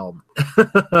third film.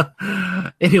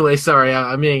 Anyway, sorry,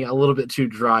 I'm being a little bit too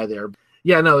dry there.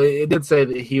 Yeah, no, it did say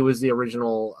that he was the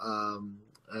original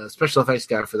special effects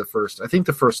guy for the first, I think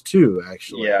the first two,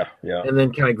 actually. Yeah. And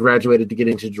then kind of graduated to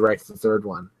getting to direct the third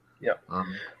one. Yeah.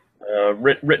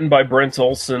 Written by Brent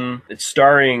Olson. It's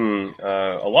starring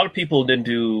a lot of people who didn't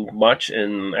do much,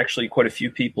 and actually quite a few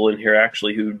people in here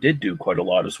actually who did do quite a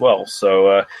lot as well.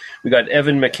 So we got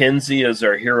Evan McKenzie as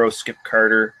our hero, Skip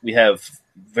Carter. We have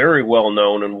very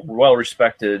well-known and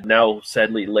well-respected, now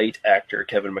sadly late actor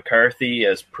Kevin McCarthy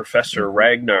as Professor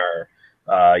Ragnar.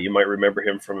 You might remember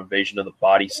him from Invasion of the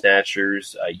Body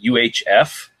Snatchers,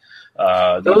 UHF.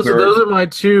 Those are my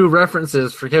two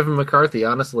references for Kevin McCarthy,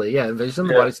 honestly. Yeah, Invasion of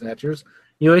the Body Snatchers,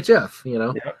 UHF,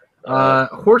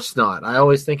 Horse Snot. I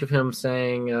always think of him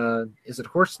saying, is it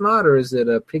horse snot or is it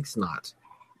a pig snot?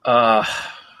 I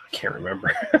can't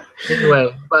remember.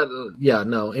 Anyway, but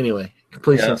anyway.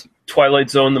 Please. Yeah. Twilight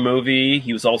Zone, the movie.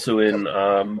 He was also in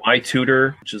My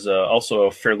Tutor, which is also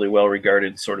a fairly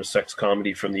well-regarded sort of sex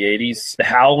comedy from the 80s. The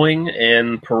Howling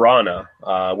and Piranha,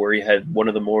 where he had one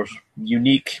of the more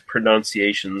unique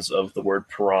pronunciations of the word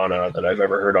piranha that I've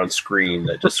ever heard on screen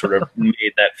that just sort of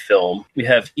made that film. We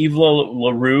have Eva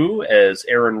LaRue as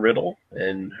Erin Riddle,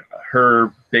 and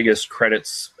her biggest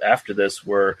credits after this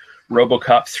were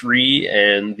RoboCop 3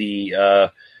 and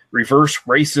the reverse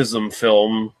racism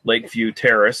film Lakeview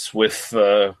Terrace with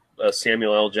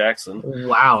Samuel L. Jackson.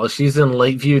 Wow, she's in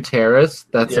Lakeview Terrace?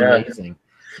 That's amazing.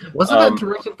 Wasn't that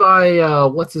directed by,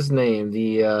 what's his name?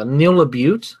 The Neil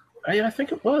LaBute? I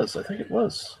think it was.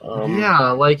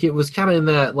 Like it was kind of in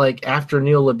that, like, after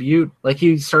Neil LaBute, like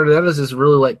he started out as this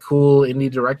really like cool indie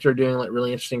director doing like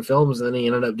really interesting films, and then he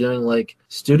ended up doing like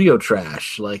studio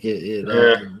trash. Like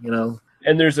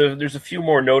And there's a few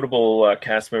more notable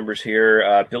cast members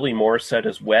here. Billy Morissette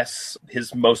as Wes.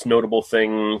 His most notable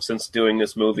thing since doing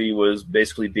this movie was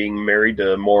basically being married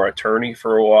to Maura Tierney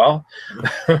for a while.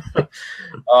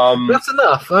 That's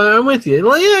enough. I'm with you.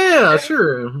 Like, yeah,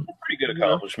 sure. Pretty good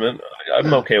accomplishment.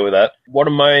 I'm okay with that. One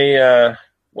of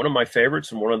my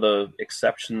favorites, and one of the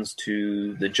exceptions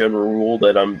to the general rule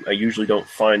that I usually don't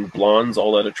find blondes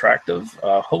all that attractive.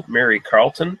 Hope Mary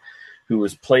Carlton, who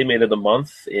was Playmate of the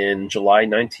Month in July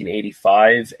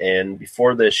 1985. And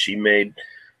before this, she made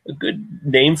a good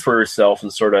name for herself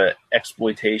in sort of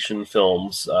exploitation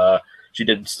films. She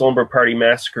did Slumber Party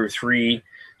Massacre 3.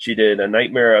 She did a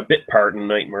bit part in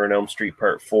Nightmare on Elm Street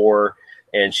Part 4.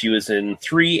 And she was in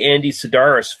 3 Andy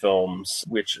Sidaris films,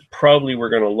 which probably we're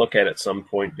going to look at some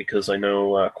point, because I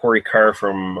know Corey Carr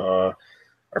from our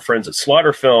friends at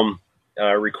Slaughter Film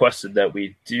requested that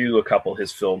we do a couple of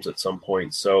his films at some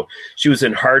point. So she was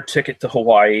in Hard Ticket to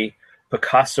Hawaii,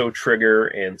 Picasso Trigger,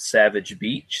 and Savage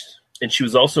Beach. And she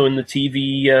was also in the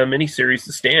TV miniseries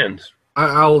The Stand.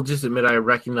 I'll just admit I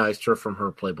recognized her from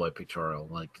her Playboy pictorial.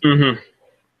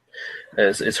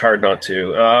 It's hard not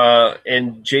to.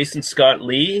 And Jason Scott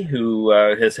Lee, who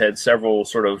has had several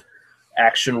sort of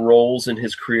action roles in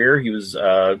his career. He was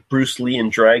Bruce Lee in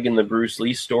Dragon, the Bruce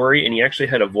Lee Story, and he actually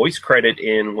had a voice credit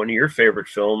in one of your favorite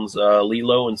films,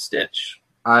 Lilo and Stitch.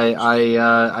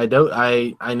 I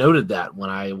noted that when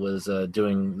I was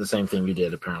doing the same thing you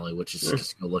did, apparently, which is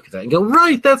just go look at that and go,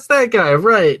 right, that's that guy,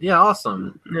 right? Yeah,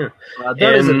 awesome. Yeah,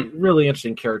 that is a really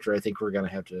interesting character. I think we're gonna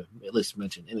have to at least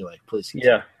mention. Anyway, please.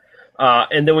 Continue. Yeah.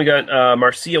 And then we got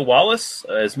Marcia Wallace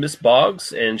as Miss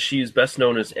Boggs, and she's best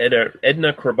known as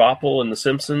Edna Krabappel in The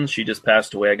Simpsons. She just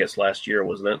passed away, I guess, last year,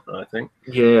 wasn't it? I think.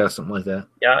 Yeah, something like that.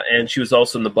 Yeah, and she was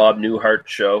also in the Bob Newhart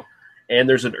Show. And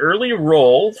there's an early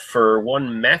role for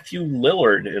one Matthew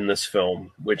Lillard in this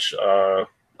film, which I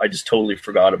just totally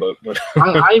forgot about. But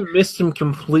I missed him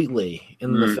completely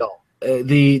in the film.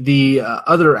 The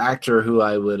other actor who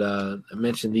I would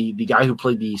mention, the guy who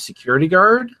played the security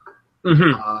guard.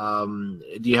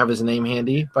 Do you have his name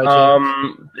handy by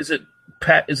chance? Is it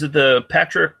the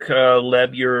Patrick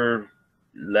Labourtour?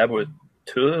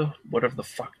 Whatever the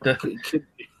fuck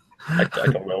I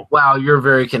don't know. Wow, you're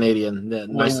very Canadian.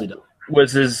 Nicely done.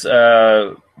 Was his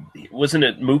wasn't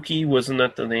it Mookie? Wasn't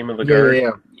that the name of the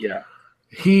guy? Yeah.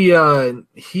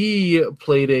 He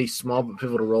played a small but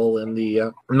pivotal role in the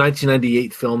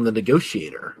 1998 film The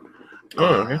Negotiator.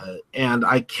 Oh, okay. And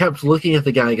I kept looking at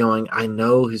the guy going, I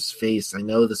know his face. I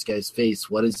know this guy's face.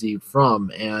 What is he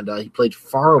from? And he played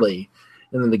Farley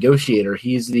in The Negotiator.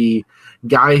 He's the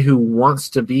guy who wants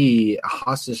to be a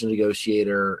hostage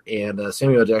negotiator, and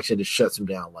Samuel Jackson just shuts him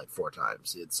down like 4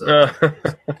 times. It's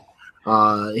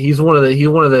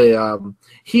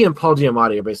he and Paul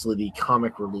Giamatti are basically the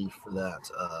comic relief for that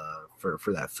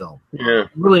for that film. Yeah,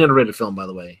 really underrated film, by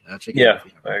the way. Check it out.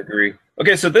 I agree.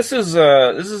 Okay, so this is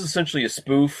essentially a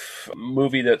spoof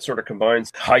movie that sort of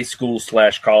combines high school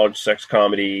 / college sex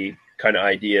comedy kind of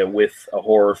idea with a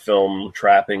horror film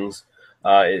trappings.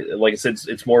 Like I said,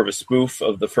 it's more of a spoof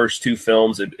of the first 2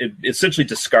 films. It essentially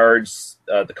discards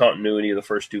the continuity of the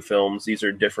first 2 films. These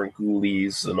are different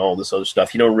ghoulies and all this other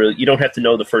stuff. You don't have to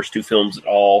know the first 2 films at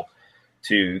all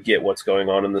to get what's going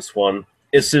on in this one.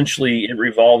 Essentially, it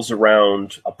revolves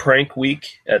around a prank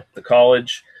week at the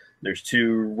college. There's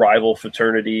 2 rival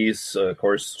fraternities. Of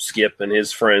course, Skip and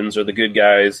his friends are the good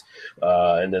guys.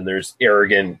 And then there's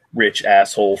arrogant, rich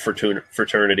asshole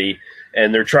fraternity.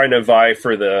 And they're trying to vie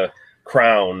for the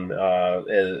crown,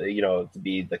 to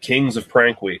be the kings of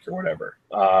prank week or whatever.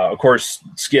 Of course,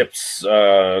 Skip's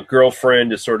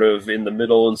girlfriend is sort of in the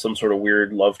middle in some sort of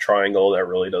weird love triangle that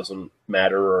really doesn't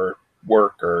matter or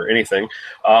work or anything.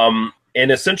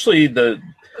 And essentially the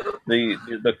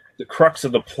crux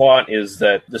of the plot is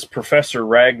that this Professor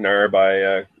Ragnar,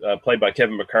 played by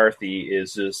Kevin McCarthy,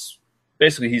 he's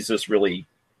this really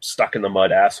stuck in the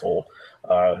mud asshole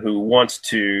who wants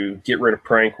to get rid of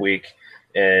prank week,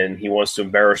 and he wants to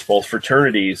embarrass both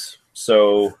fraternities.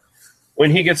 So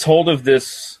when he gets hold of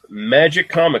this magic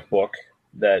comic book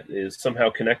that is somehow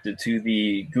connected to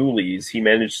the ghoulies, he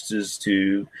manages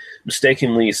to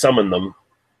mistakenly summon them,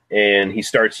 and he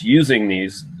starts using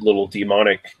these little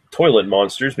demonic toilet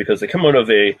monsters because they come out of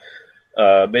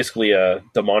basically a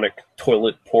demonic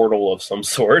toilet portal of some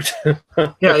sort.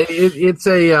 Yeah, it's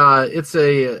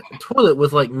a toilet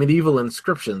with like medieval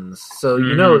inscriptions. So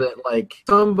you know that like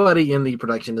somebody in the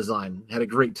production design had a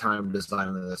great time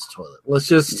designing this toilet. Let's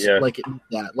just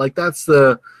that's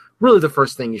really the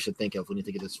first thing you should think of when you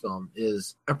think of this film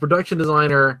is a production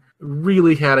designer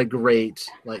really had a great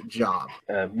job.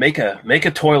 Make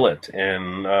a toilet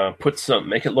and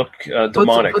make it look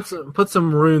demonic. Put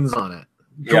some runes on it.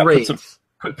 Great. Yeah,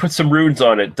 put some runes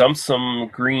on it. Dump some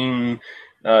green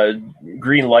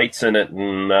lights in it,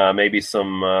 and maybe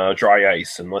some dry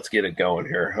ice, and let's get it going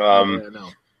here.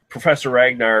 Professor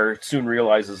Ragnar soon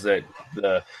realizes that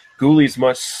the ghoulies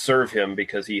must serve him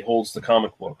because he holds the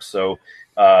comic book. So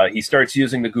he starts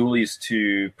using the ghoulies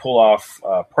to pull off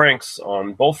pranks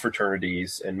on both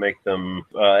fraternities and make them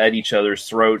at each other's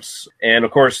throats. And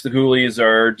of course, the ghoulies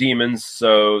are demons,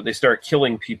 so they start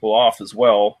killing people off as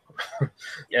well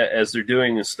as they're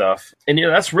doing this stuff. And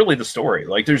that's really the story.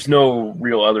 Like, there's no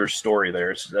real other story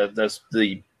there. That's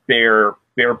the bare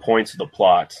points of the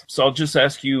plot. So I'll just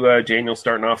ask you, Daniel,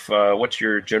 starting off, what's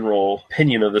your general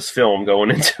opinion of this film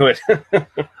going into it?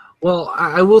 Well,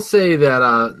 I will say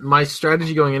that my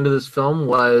strategy going into this film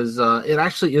was it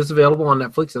actually is available on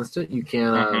Netflix Instant. You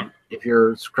can, if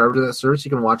you're subscribed to that service,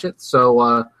 you can watch it.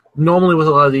 So normally with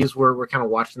a lot of these, we're kind of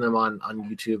watching them on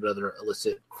YouTube and other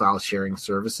illicit file sharing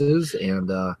services.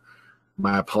 And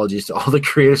my apologies to all the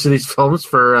creators of these films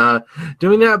for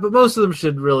doing that, but most of them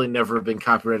should really never have been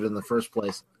copyrighted in the first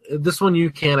place. This one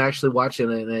you can actually watch in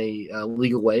a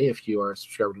legal way if you are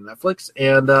subscribed to Netflix,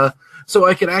 and so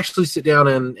I could actually sit down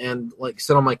and like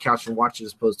sit on my couch and watch it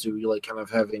as opposed to like kind of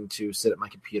having to sit at my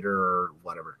computer or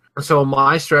whatever. So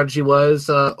my strategy was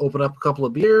open up a couple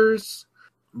of beers,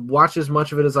 watch as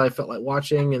much of it as I felt like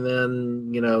watching, and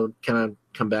then kind of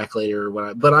come back later.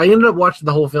 But I ended up watching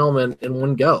the whole film in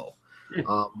one go.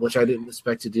 Which I didn't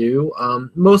expect to do.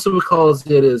 Most of because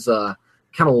it is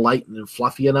kind of light and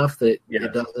fluffy enough that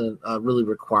it doesn't really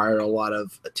require a lot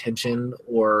of attention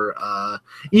or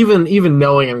even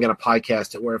knowing I'm going to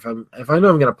podcast it. Where if I know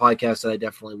I'm going to podcast it, I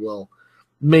definitely will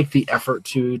make the effort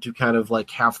to kind of like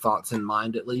have thoughts in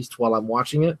mind at least while I'm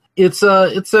watching it. It's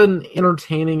an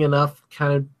entertaining enough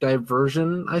kind of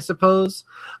diversion, I suppose.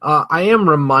 I am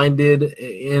reminded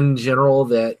in general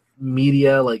that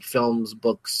media like films,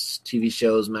 books, TV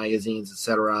shows, magazines,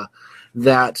 etc.,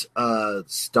 that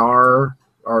star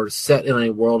are set in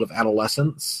a world of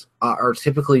adolescence are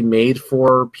typically made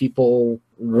for people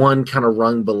one kind of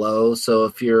rung below. So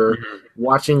if you're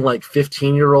watching like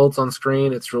 15-year-olds on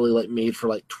screen, it's really like made for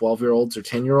like 12-year-olds or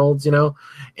 10-year-olds,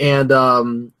 And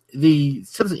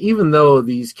even though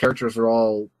these characters are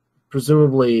all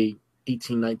presumably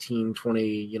 18, 19,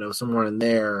 20, somewhere in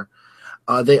there,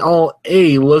 they all,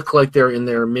 A, look like they're in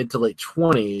their mid to late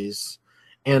 20s,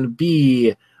 and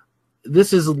B,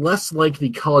 this is less like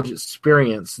the college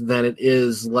experience than it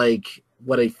is like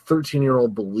what a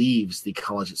 13-year-old believes the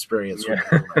college experience would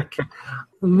be like.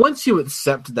 Once you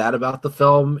accept that about the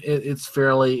film, it's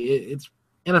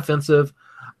inoffensive.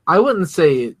 I wouldn't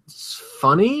say it's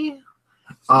funny.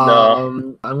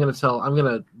 No. I'm gonna tell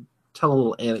a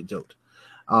little anecdote.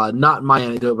 Not my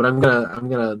anecdote, but I'm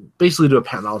gonna basically do a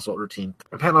Patton Oswalt routine.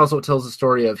 Patton Oswalt tells the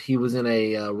story of he was in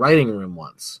a writing room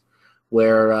once,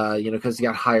 where because he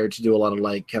got hired to do a lot of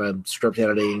like kind of script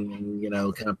editing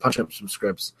and kind of punch up some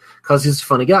scripts because he's a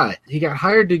funny guy. He got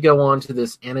hired to go on to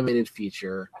this animated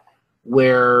feature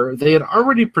where they had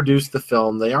already produced the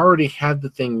film, they already had the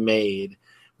thing made,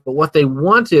 but what they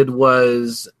wanted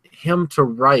was him to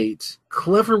write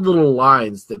clever little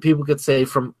lines that people could say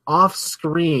from off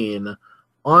screen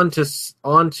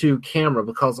onto camera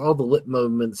because all the lip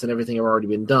movements and everything have already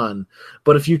been done.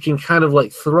 But if you can kind of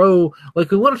like throw, like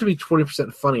we want it to be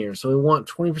 20% funnier, so we want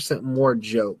 20% more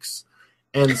jokes.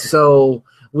 And so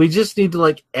we just need to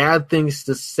like add things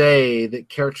to say that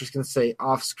characters can say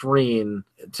off screen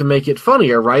to make it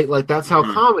funnier, right? Like that's how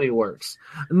comedy works.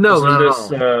 No,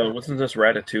 wasn't this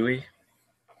Ratatouille?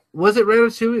 Was it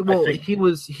Ratatouille? Well, he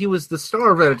was the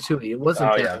star of Ratatouille. It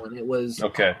wasn't that one. It was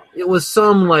okay. It was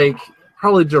some like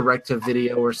probably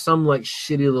direct-to-video or some like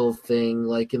shitty little thing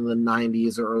like in the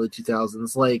 90s or early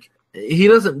 2000s. Like he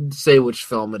doesn't say which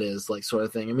film it is, like sort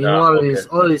of thing. I mean, a lot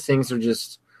of these things are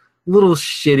just little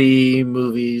shitty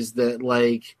movies that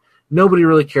like nobody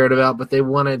really cared about, but they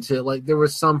wanted to like there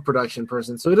was some production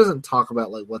person, so he doesn't talk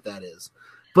about like what that is.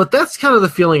 But that's kind of the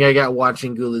feeling I got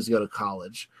watching Ghoulies Go to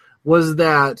College, was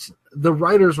that the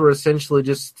writers were essentially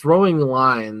just throwing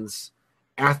lines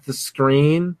at the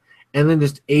screen and then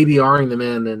just ADRing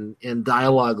them in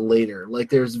dialogue later. Like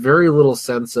there's very little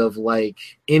sense of like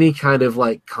any kind of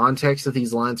like context that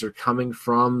these lines are coming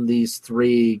from these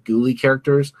three ghoulie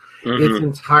characters. It's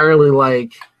entirely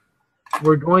like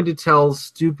we're going to tell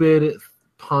stupid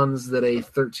puns that a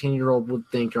 13-year-old would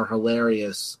think are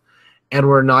hilarious, and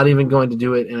we're not even going to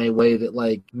do it in a way that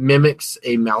like mimics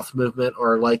a mouth movement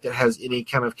or like that has any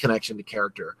kind of connection to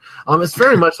character. It's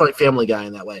very much like Family Guy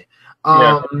in that way.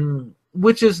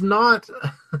 Which is not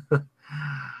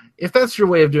if that's your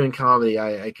way of doing comedy,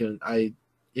 I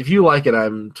if you like it,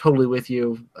 I'm totally with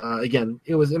you. Again,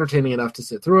 it was entertaining enough to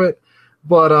sit through it,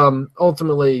 but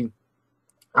ultimately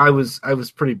I was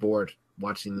pretty bored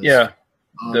watching this. Yeah.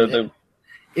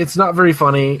 It's not very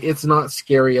funny. It's not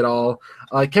scary at all.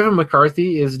 Kevin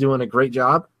McCarthy is doing a great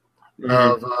job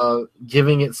of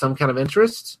giving it some kind of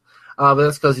interest. but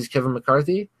that's because he's Kevin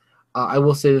McCarthy. I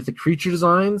will say that the creature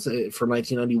designs for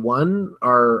 1991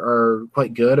 are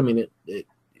quite good. I mean, it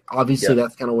obviously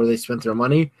that's kind of where they spent their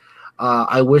money.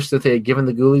 I wish that they had given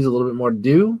the Ghoulies a little bit more to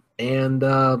do, and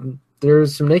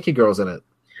there's some naked girls in it.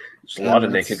 There's a lot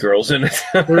of naked girls in it.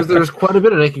 there's quite a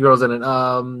bit of naked girls in it.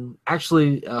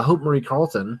 Actually, Hope Marie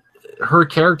Carlton, her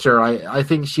character, I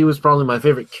think she was probably my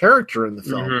favorite character in the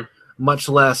film. Mm-hmm. Much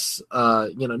less,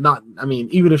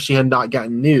 even if she had not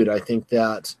gotten nude, I think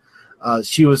that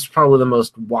she was probably the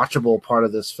most watchable part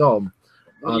of this film.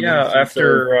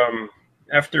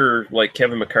 After like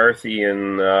Kevin McCarthy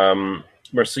and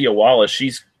Marcia Wallace,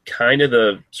 she's kind of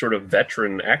the sort of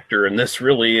veteran actor in this,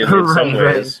 really, in some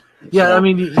ways. Right. Yeah, so. I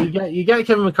mean, you got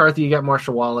Kevin McCarthy, you got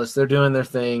Marcia Wallace. They're doing their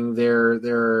thing.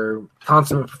 They're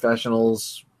consummate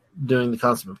professionals doing the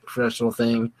consummate professional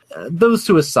thing. Those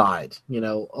two aside,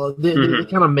 the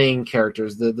kind of main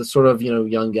characters, the sort of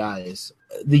young guys.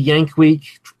 The Yank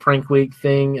Week, Prank Week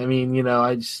thing. I mean,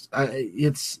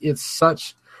 it's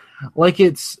such like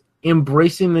it's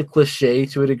embracing the cliche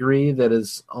to a degree that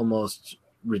is almost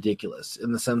ridiculous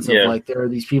in the sense of like there are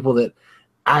these people that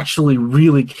actually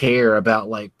really care about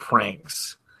like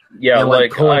pranks. Yeah, and,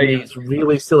 like these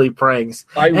really silly pranks,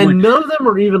 none of them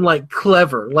are even like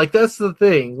clever. Like that's the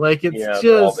thing. Like it's just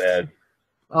all bad.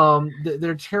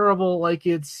 They're terrible. Like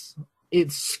it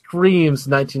screams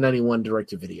 1991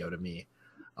 direct-to-video to me.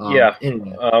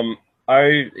 Anyway.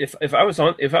 If I was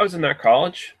in that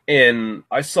college and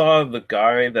I saw the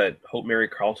guy that Hope Mary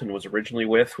Carlton was originally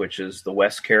with, which is the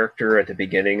West character at the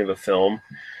beginning of the film,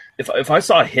 if I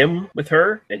saw him with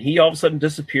her and he all of a sudden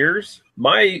disappears,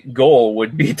 my goal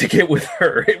would be to get with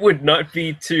her. It would not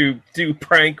be to do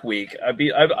Prank Week.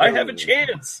 I have a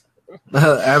chance.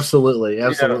 Absolutely.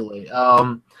 Yeah.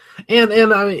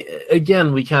 And I mean,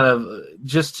 again, we kind of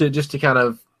just to kind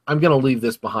of. I'm going to leave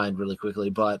this behind really quickly,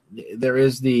 but there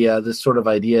is this sort of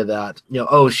idea that,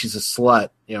 she's a slut,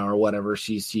 or whatever.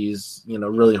 She's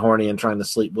really horny and trying to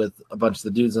sleep with a bunch of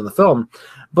the dudes in the film.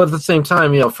 But at the same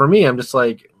time, for me, I'm just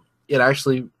like, it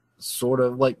actually sort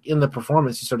of like in the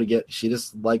performance, you sort of get, she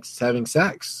just likes having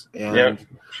sex. And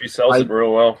she sells it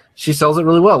real well. She sells it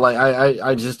really well. Like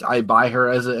I buy her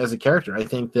as a character. I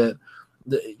think that,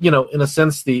 in a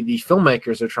sense, the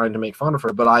filmmakers are trying to make fun of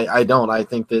her, but I don't. I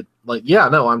think that,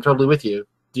 I'm totally with you.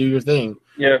 Do your thing.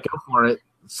 Yeah. Go for it.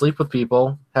 Sleep with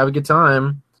people. Have a good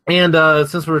time. And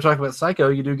since we were talking about Psycho,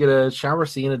 you do get a shower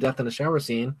scene, a death in a shower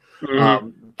scene. Mm-hmm.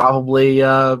 Probably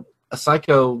a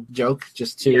Psycho joke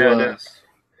just to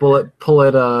pull it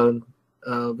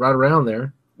right around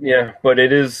there. Yeah, but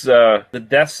it is the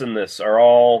deaths in this are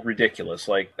all ridiculous.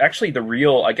 Like, actually,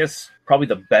 probably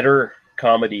the better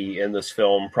comedy in this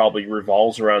film probably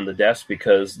revolves around the deaths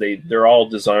because they're all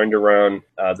designed around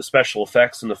the special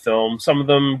effects in the film. Some of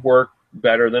them work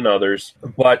better than others,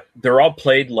 but they're all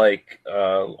played like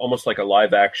almost like a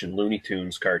live action Looney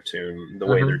Tunes cartoon, the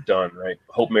way they're done, right?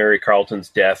 Hope Mary Carlton's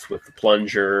death with the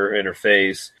plunger in her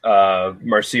face,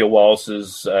 Marcia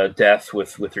Wallace's death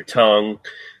with her tongue.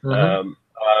 And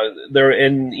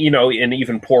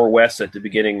even poor Wes at the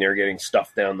beginning, they're getting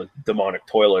stuffed down the demonic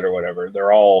toilet or whatever.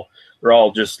 They're all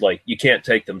just like, you can't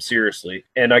take them seriously.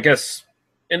 And I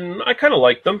kind of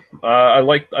like them. I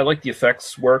like the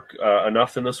effects work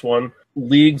enough in this one.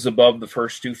 Leagues above the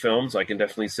first two films, I can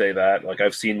definitely say that. Like,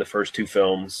 I've seen the first two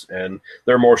films, and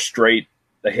they're more straight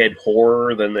ahead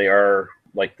horror than they are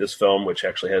like this film, which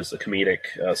actually has the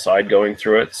comedic side going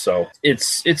through it. So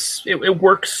it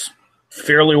works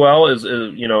fairly well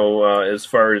as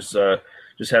far as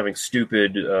just having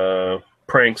stupid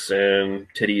pranks and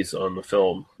titties on the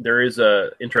film. There is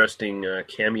a interesting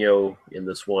cameo in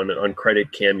this one, an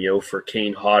uncredited cameo for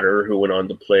Kane Hodder, who went on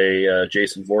to play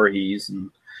Jason Voorhees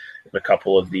in a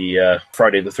couple of the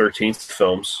Friday the 13th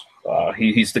films.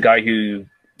 He's the guy who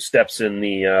steps in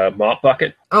the mop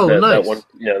bucket. Oh, nice.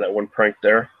 That one prank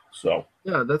there. So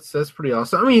yeah, that's pretty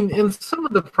awesome. I mean, in some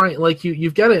of the prank, like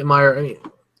you've got to admire. I mean,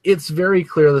 it's very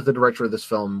clear that the director of this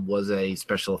film was a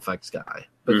special effects guy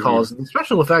because the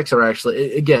special effects are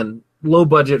actually, again, low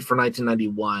budget for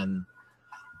 1991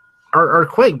 are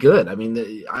quite good. I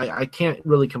mean, I can't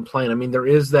really complain. I mean, there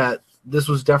is that. This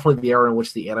was definitely the era in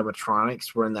which the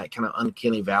animatronics were in that kind of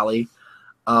uncanny valley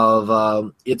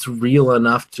of it's real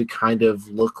enough to kind of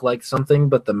look like something,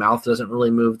 but the mouth doesn't really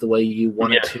move the way you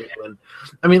want it to. And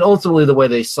I mean, ultimately, the way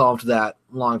they solved that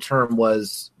long term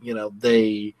was,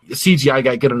 CGI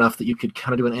got good enough that you could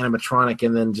kind of do an animatronic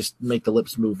and then just make the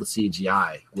lips move with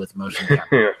CGI with motion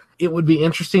capture. It would be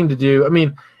interesting to do. I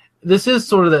mean, this is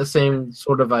sort of that same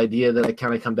sort of idea that I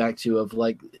kind of come back to of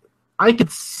like, I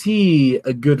could see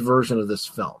a good version of this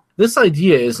film. This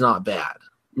idea is not bad.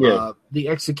 Yeah. The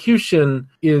execution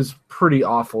is pretty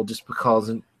awful just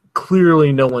because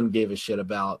clearly no one gave a shit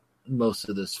about most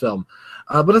of this film.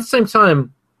 But at the same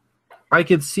time, I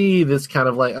could see this kind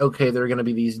of like, okay, there are going to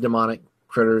be these demonic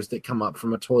critters that come up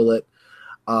from a toilet.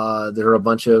 There are a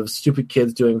bunch of stupid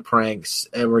kids doing pranks,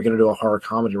 and we're going to do a horror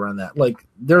comedy around that. Like,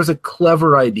 there's a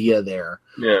clever idea there.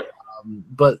 Yeah.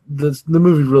 But the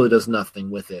movie really does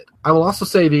nothing with it. I will also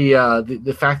say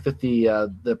the fact that the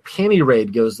panty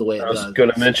raid goes the way it does. I was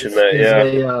going to mention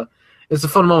that. It's a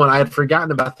fun moment. I had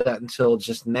forgotten about that until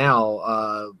just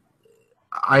now.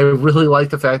 I really like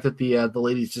the fact that the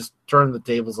ladies just turn the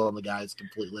tables on the guys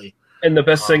completely. And the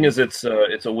best thing is it's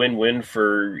a win-win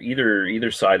for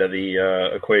either side of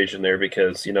the equation there,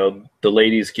 because the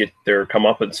ladies get their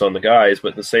comeuppance on the guys, but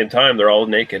at the same time they're all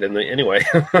naked anyway.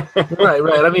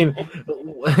 Right. I mean,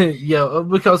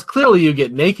 because clearly you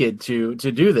get naked to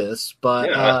do this,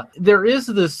 but there is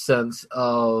this sense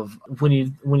of when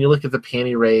you look at the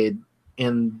panty raid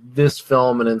in this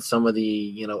film and in some of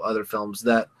the other films,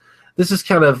 that this is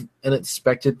kind of an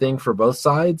expected thing for both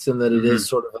sides, and that it is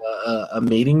sort of a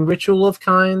mating ritual of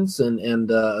kinds,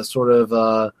 and sort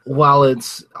of while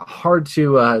it's hard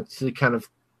to kind of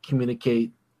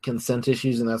communicate consent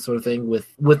issues and that sort of thing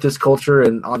with this culture,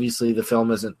 and obviously the film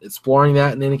isn't exploring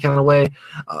that in any kind of way.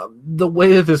 The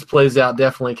way that this plays out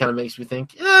definitely kind of makes me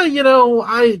think,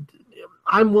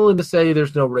 I'm willing to say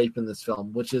there's no rape in this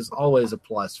film, which is always a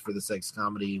plus for the sex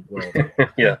comedy world.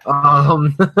 Yeah.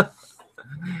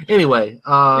 Anyway,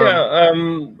 I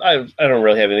don't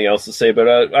really have anything else to say, but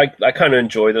I kind of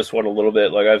enjoy this one a little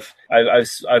bit. Like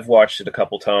I've watched it a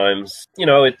couple times.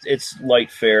 It's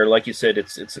light fare, like you said.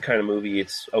 It's the kind of movie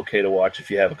it's okay to watch if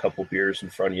you have a couple beers in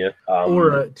front of you,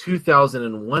 or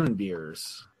 2001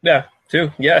 beers. Yeah,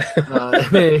 too. Yeah.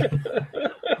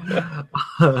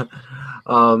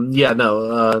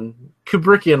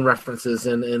 Kubrickian references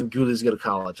and Ghoulies Go to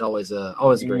College, always a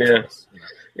great choice.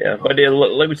 Yeah, but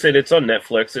like we said, it's on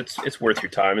Netflix. It's worth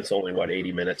your time. It's only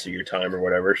 80 minutes of your time or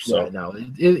whatever. So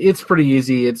it's pretty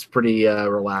easy. It's pretty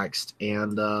relaxed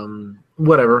and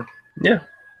whatever. Yeah.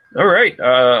 All right.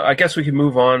 I guess we can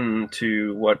move on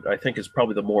to what I think is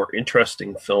probably the more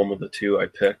interesting film of the two I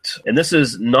picked, and this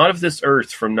is Not of This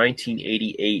Earth from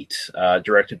 1988,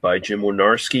 directed by Jim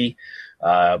Wynorski.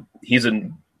 He's a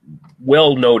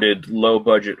well-noted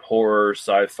low-budget horror,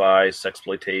 sci-fi,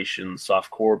 sexploitation,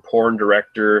 softcore porn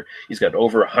director. He's got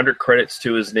over 100 credits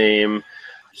to his name.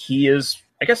 He is,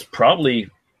 I guess, probably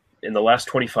in the last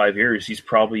 25 years, he's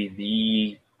probably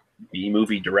the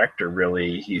B-movie director,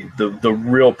 really. The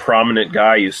real prominent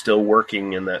guy who's still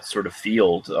working in that sort of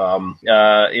field.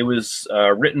 It was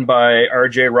written by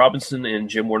R.J. Robinson and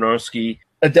Jim Wynorski,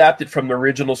 adapted from the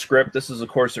original script. This is, of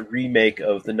course, a remake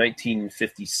of the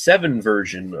 1957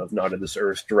 version of Not of This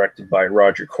Earth, directed by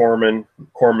Roger Corman.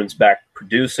 Corman's back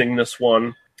producing this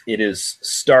one. It is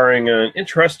starring an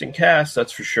interesting cast,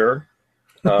 that's for sure.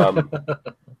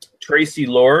 Tracy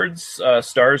Lords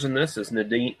stars in this as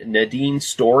Nadine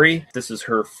Story. This is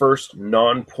her first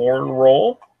non-porn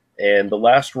role, and the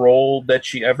last role that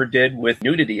she ever did with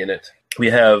nudity in it.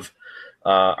 We have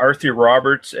Arthur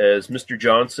Roberts as Mr.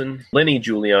 Johnson, Lenny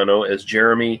Giuliano as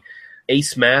Jeremy,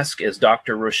 Ace Mask as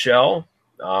Dr. Rochelle,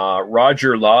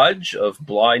 Roger Lodge of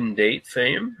Blind Date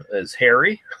fame as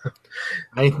Harry.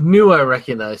 I knew I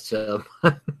recognized him.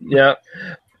 Yeah.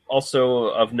 Also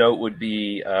of note would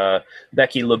be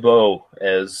Becky LeBeau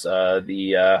as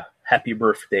the Happy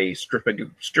Birthday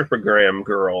stripogram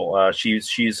girl.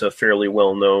 She's a fairly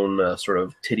well-known sort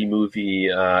of titty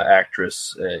movie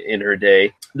actress in her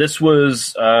day. This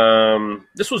was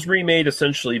remade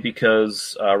essentially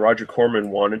because Roger Corman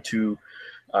wanted to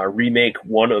remake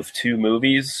one of two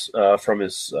movies from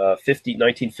his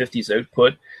 1950s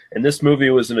output. And this movie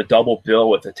was in a double bill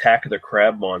with Attack of the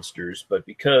Crab Monsters. But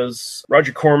because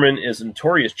Roger Corman is a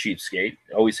notorious cheapskate,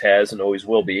 always has and always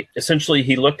will be, essentially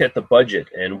he looked at the budget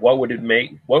and what would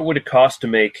it cost to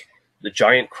make the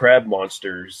giant crab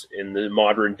monsters in the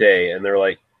modern day. And they're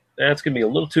like, that's going to be a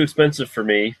little too expensive for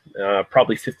me,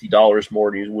 probably $50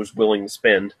 more than he was willing to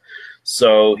spend.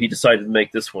 So he decided to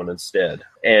make this one instead.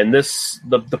 And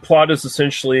the plot is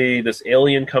essentially this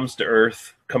alien comes to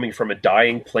Earth, coming from a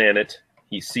dying planet.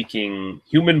 He's seeking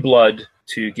human blood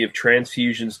to give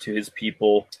transfusions to his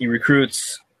people. He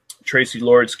recruits Tracy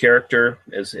Lords' character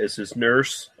as his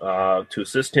nurse to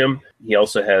assist him. He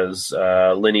also has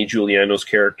Lenny Giuliano's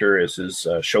character as his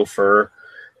chauffeur.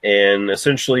 And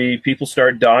essentially, people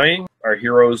start dying. Our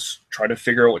heroes try to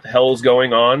figure out what the hell is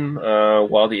going on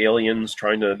while the alien's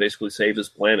trying to basically save his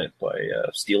planet by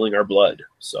stealing our blood.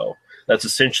 So that's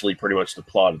essentially pretty much the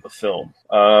plot of the film.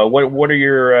 What are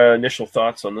your initial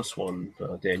thoughts on this one,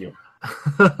 Daniel?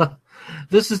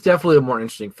 This is definitely a more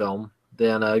interesting film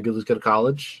than Good Luck Go to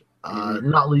College.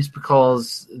 Not least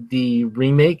because the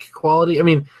remake quality. I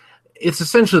mean, it's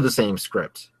essentially the same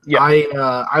script. Yeah.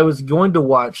 I was going to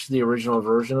watch the original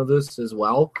version of this as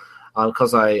well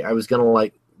because I was going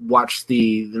to watch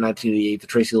the 1988, the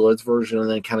Tracy Lords version, and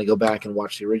then kind of go back and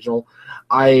watch the original.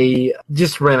 I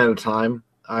just ran out of time.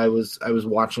 I was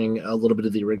watching a little bit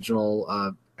of the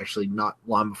original. Actually, not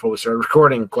long before we started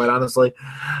recording, quite honestly.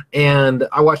 And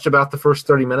I watched about the first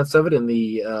 30 minutes of it, and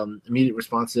the immediate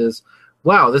response is,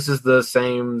 wow, this is the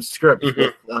same script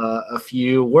with a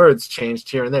few words changed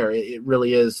here and there. It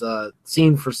really is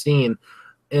scene for scene,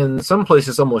 in some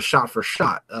places almost shot for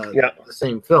shot, the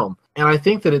same film. And I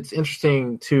think that it's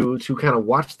interesting to kind of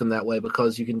watch them that way,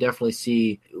 because you can definitely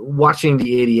see, watching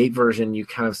the 88 version, you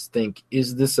kind of think,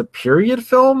 is this a period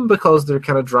film? Because they're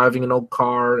kind of driving an old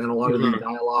car, and a lot of the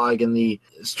dialogue and the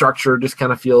structure just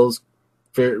kind of feels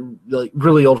very,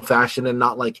 really old-fashioned, and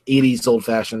not like 80s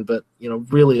old-fashioned, but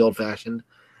really old-fashioned.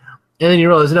 And then you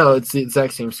realize, no, it's the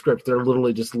exact same script. They're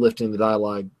literally just lifting the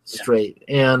dialogue straight.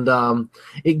 And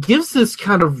it gives this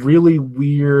kind of really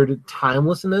weird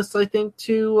timelessness, I think,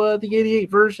 to the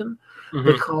 88 version,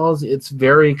 because it's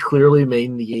very clearly made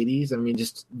in the 80s. I mean,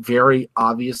 just very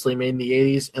obviously made in the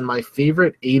 80s. And my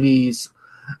favorite 80s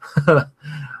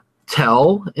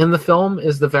tell in the film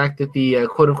is the fact that the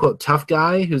quote-unquote tough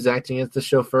guy who's acting as the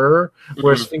chauffeur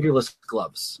wears fingerless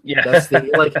gloves. Yeah. That's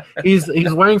the, he's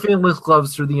wearing fingerless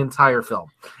gloves through the entire film.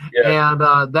 Yeah. And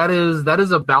that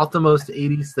is about the most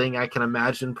 80s thing I can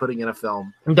imagine putting in a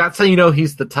film. And that's how you know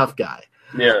he's the tough guy.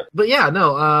 Yeah. But yeah,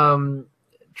 no,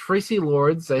 Tracy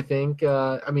Lords, I think,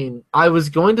 I mean, I was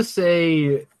going to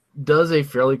say does a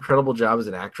fairly credible job as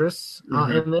an actress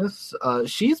in this.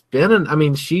 She's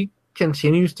been she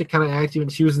continues to kind of act. Even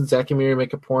she was in Zack and Miri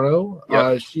Make a Porno.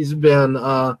 She's been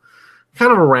kind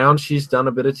of around. She's done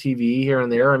a bit of TV here and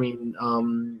there. I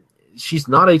mean, she's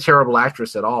not a terrible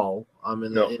actress at all. I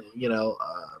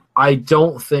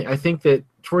think that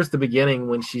towards the beginning,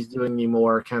 when she's doing the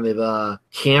more kind of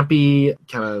campy,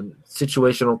 kind of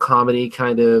situational comedy,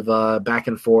 kind of back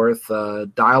and forth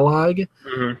dialogue,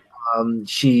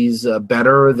 she's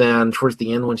better than towards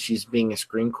the end when she's being a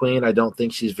scream queen. I don't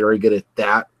think she's very good at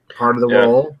that part of the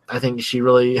role. I think she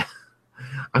really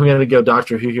I'm going to go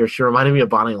Doctor Who here. She reminded me of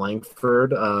Bonnie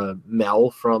Langford,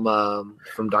 Mel from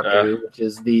Doctor Who, which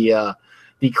is the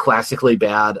classically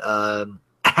bad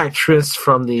actress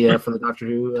from the Doctor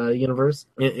Who universe.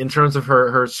 In terms of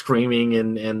her screaming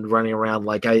and running around,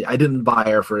 I didn't buy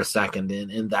her for a second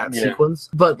in that sequence.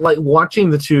 But watching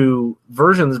the two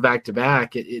versions back to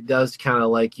back, it does kind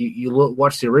of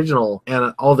watch the original,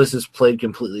 and all this is played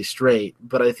completely straight.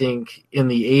 But I think in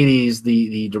the 80s,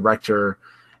 the director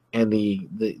and the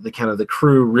kind of the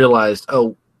crew realized,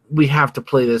 oh, we have to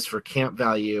play this for camp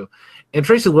value. And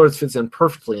Tracy Lords fits in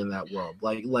perfectly in that world.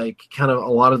 Kind of a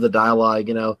lot of the dialogue,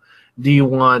 do you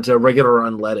want regular or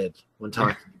unleaded when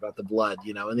talking about the blood?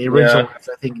 In the original,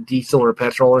 I think diesel or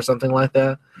petrol or something like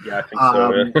that. Yeah, I think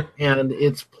so. And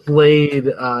it's played,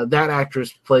 that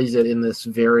actress plays it in this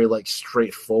very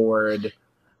straightforward,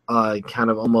 kind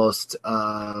of almost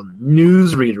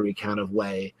newsreadery kind of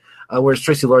way. Whereas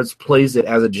Tracy Lords plays it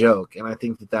as a joke, and I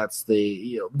think that's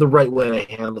the right way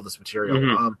to handle this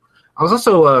material. I was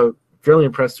also fairly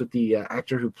impressed with the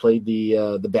actor who played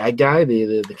the bad guy,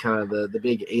 the kind of the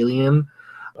big alien.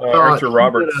 Arthur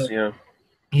Roberts.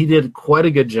 He did quite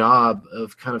a good job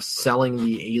of kind of selling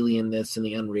the alienness and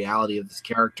the unreality of this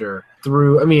character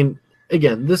through. I mean,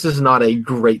 again, this is not a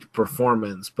great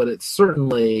performance, but it's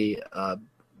certainly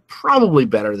probably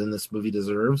better than this movie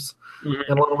deserves in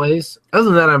a lot of ways. Other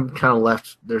than that, I'm kind of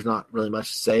left. There's not really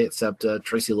much to say except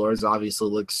Tracy Lords obviously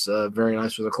looks very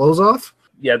nice with her clothes off.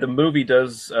 Yeah, the movie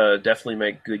does definitely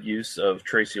make good use of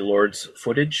Tracy Lords'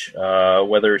 footage,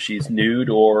 whether she's nude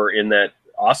or in that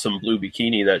awesome blue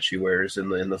bikini that she wears in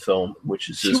the film, which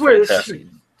is just fantastic.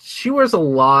 She wears a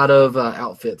lot of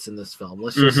outfits in this film.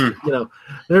 Let's just,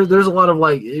 there's a lot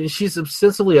of she's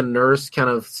ostensibly a nurse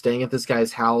kind of staying at this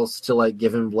guy's house to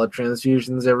give him blood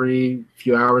transfusions every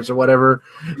few hours or whatever.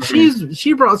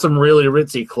 She brought some really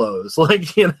ritzy clothes.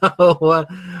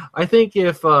 I think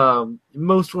if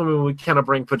most women would kind of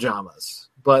bring pajamas,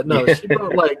 but no, she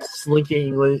brought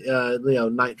slinking,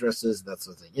 night dresses, that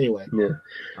sort of thing. Anyway,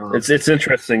 it's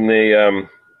interesting.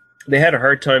 They had a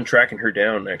hard time tracking her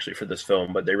down, actually, for this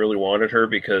film, but they really wanted her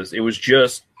because it was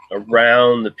just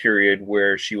around the period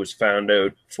where she was found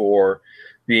out for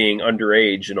being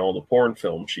underage in all the porn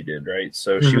films she did, right?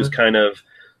 So she was kind of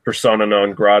persona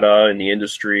non grata in the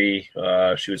industry.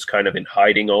 She was kind of in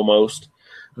hiding almost.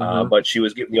 But she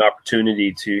was given the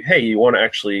opportunity to, hey, you want to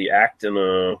actually act in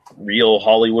a real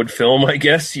Hollywood film, I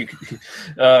guess, you could,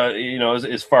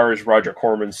 as far as Roger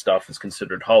Corman's stuff is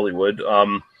considered Hollywood.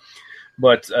 So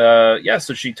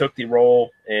she took the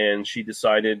role, and she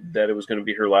decided that it was going to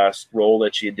be her last role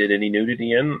that she did any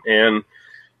nudity in. And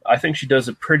I think she does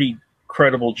a pretty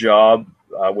credible job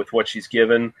with what she's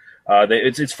given.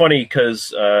 It's funny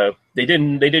because they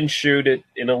didn't shoot it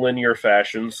in a linear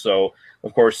fashion, so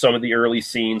of course some of the early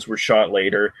scenes were shot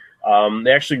later.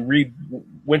 They actually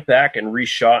went back and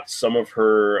reshot some of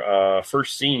her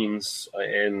first scenes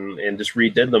and just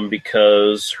redid them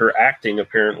because her acting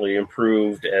apparently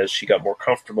improved as she got more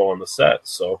comfortable on the set.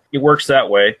 So it works that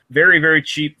way. Very, very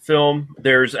cheap film.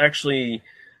 There's actually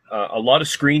a lot of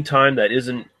screen time that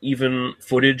isn't even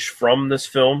footage from this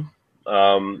film.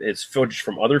 It's footage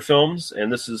from other films,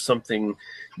 and this is something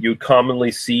you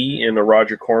commonly see in a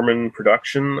Roger Corman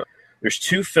production. There's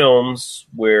 2 films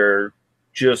where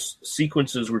just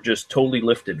sequences were just totally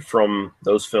lifted from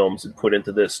those films and put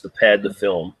into this to pad the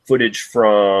film. Footage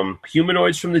from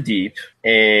Humanoids from the Deep,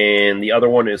 and the other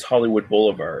one is Hollywood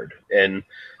Boulevard. And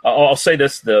I'll say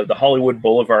this, the Hollywood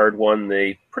Boulevard one,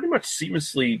 they pretty much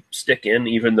seamlessly stick in,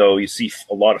 even though you see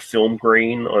a lot of film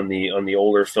grain on the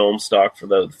older film stock for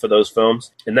those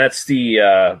films. And that's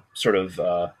the sort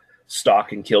of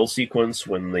stalk and kill sequence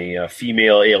when the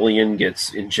female alien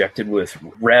gets injected with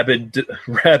rabid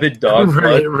dog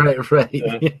blood. Right.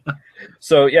 Yeah.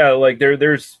 So yeah, like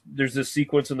there's this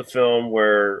sequence in the film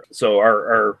where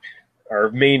our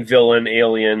main villain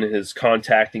alien is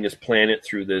contacting his planet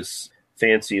through this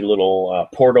fancy little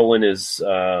portal in his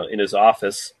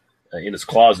office, in his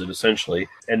closet essentially,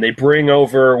 and they bring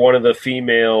over one of the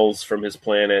females from his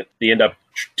planet. They end up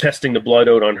testing the blood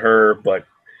out on her, but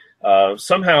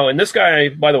somehow, and this guy,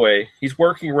 by the way, he's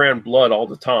working around blood all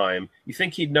the time. You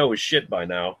think he'd know his shit by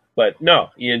now, but no,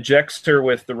 he injects her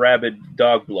with the rabid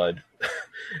dog blood.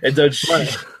 And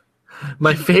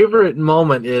my favorite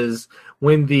moment is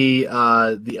when the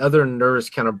other nurse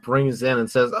kind of brings in and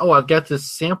says, "Oh, I've got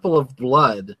this sample of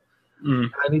blood.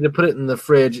 I need to put it in the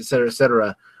fridge, et cetera, et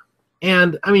cetera."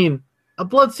 And I mean, a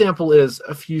blood sample is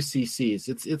a few cc's.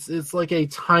 It's like a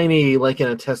tiny, like in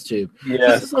a test tube. Yeah.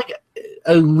 This is like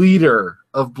a liter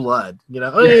of blood.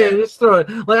 Oh yeah, just throw it.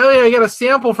 Like, oh yeah, I got a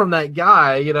sample from that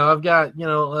guy. I've got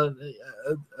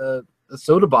a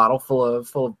soda bottle full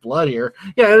of blood here.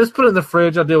 Yeah, just put it in the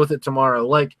fridge. I'll deal with it tomorrow.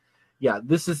 Like, yeah,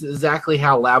 this is exactly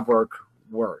how lab work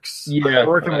works. Yeah, I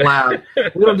work in a lab.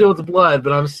 We don't deal with the blood,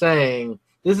 but I'm saying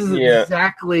this is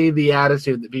exactly the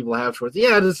attitude that people have towards.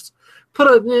 Yeah, just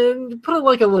put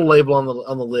like a little label on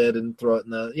the lid and throw it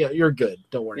in the. Yeah, you're good.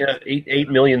 Don't worry. Yeah, 8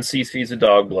 million cc's of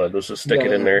dog blood. Let's just stick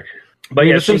it in there. But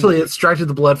essentially, it extracted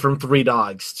the blood from 3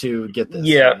 dogs to get this.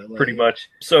 Yeah, pretty much.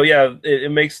 So yeah,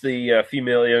 it makes the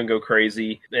female alien go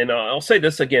crazy. And I'll say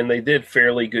this again: they did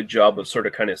fairly good job of sort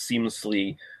of kind of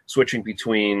seamlessly switching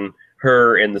between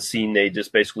her and the scene they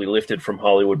just basically lifted from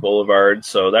Hollywood Boulevard.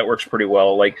 So that works pretty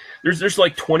well. Like there's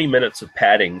like 20 minutes of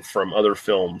padding from other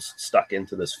films stuck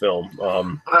into this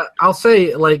film. I'll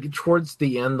say, like, towards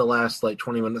the end, the last like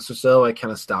 20 minutes or so, I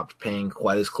kind of stopped paying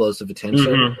quite as close of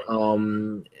attention.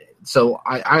 So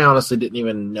I honestly didn't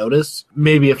even notice.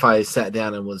 Maybe if I sat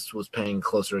down and was paying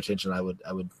closer attention, I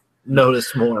would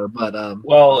notice more. But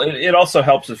well, it also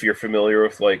helps if you're familiar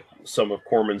with like some of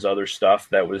Corman's other stuff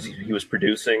that he was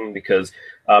producing, because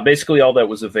basically all that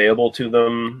was available to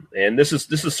them, and this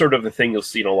is sort of the thing you'll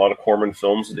see in a lot of Corman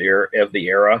films of the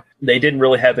era. They didn't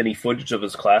really have any footage of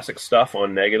his classic stuff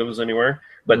on negatives anywhere,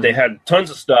 but they had tons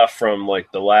of stuff from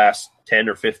like the last 10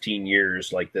 or 15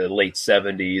 years, like the late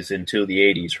 70s into the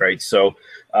 80s, right? So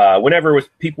whenever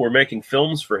people were making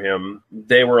films for him,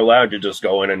 they were allowed to just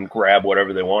go in and grab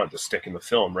whatever they want to stick in the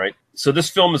film, right? So this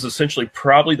film is essentially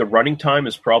probably the running time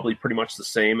is probably pretty much the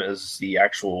same as the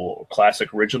actual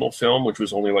classic original film, which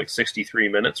was only like 63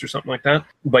 minutes or something like that.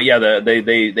 But yeah,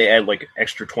 they add like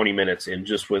extra 20 minutes in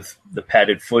just with the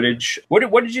padded footage.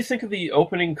 What did you think of the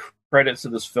opening credits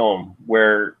of this film,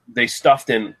 where they stuffed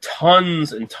in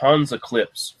tons and tons of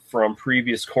clips from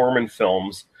previous Corman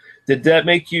films? Did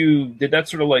that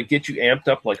sort of like get you amped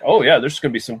up, like, oh yeah, there's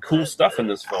going to be some cool stuff in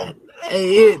this film?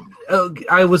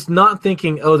 I was not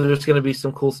thinking, oh, there's going to be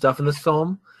some cool stuff in this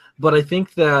film, but I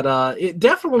think that it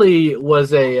definitely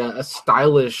was a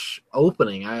stylish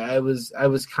opening. I was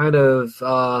kind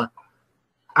of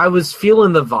I was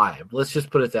feeling the vibe. Let's just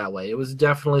put it that way. It was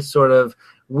definitely sort of,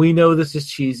 we know this is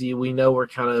cheesy. We know we're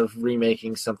kind of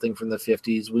remaking something from the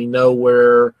 50s. We know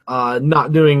we're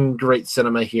not doing great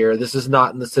cinema here. This is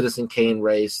not in the Citizen Kane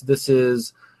race. This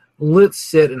is, let's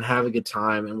sit and have a good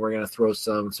time, and we're going to throw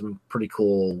some pretty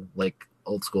cool, like,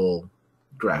 old school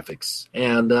graphics,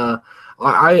 and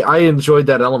I enjoyed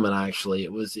that element. Actually,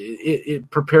 it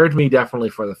prepared me definitely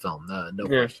for the film. No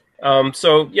question.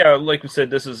 So yeah, like we said,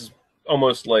 this is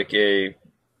almost like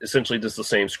essentially just the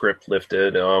same script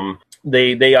lifted.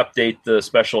 They update the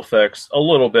special effects a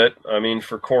little bit. I mean,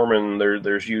 for Corman,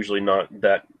 there's usually not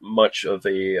that much of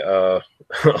a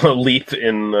leap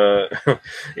in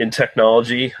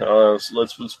technology. So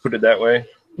let's put it that way.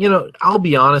 I'll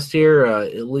be honest here.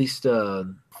 At least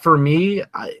for me,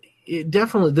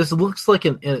 this looks like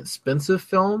an inexpensive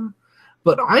film,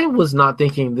 but I was not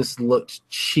thinking this looked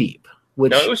cheap,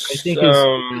 which I think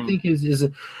is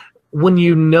when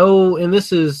and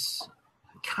this is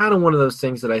kind of one of those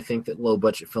things that I think that low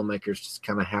budget filmmakers just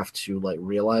kind of have to like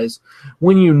realize.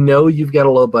 When you've got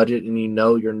a low budget and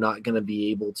you're not going to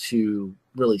be able to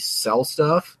really sell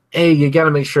stuff, you got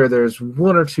to make sure there's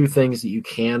one or two things that you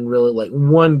can really like.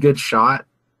 One good shot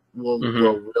will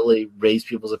really raise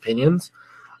people's opinions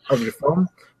of your film,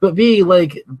 but B,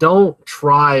 like, don't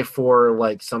try for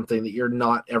like something that you're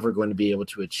not ever going to be able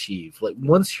to achieve. Like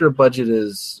once you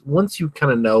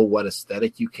kind of know what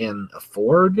aesthetic you can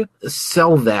afford,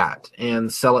 sell that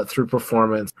and sell it through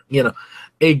performance.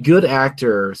 A good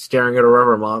actor staring at a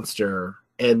rubber monster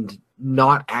and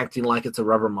not acting like it's a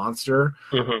rubber monster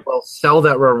will sell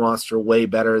that rubber monster way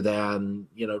better than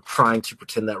trying to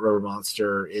pretend that rubber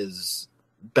monster is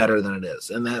better than it is.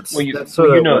 And that's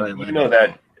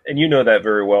that. And you know that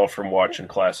very well from watching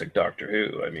classic Doctor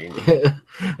Who. I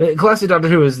mean, classic Doctor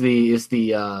Who is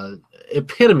the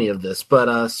epitome of this.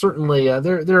 But certainly,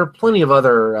 there are plenty of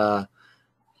other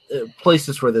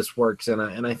places where this works,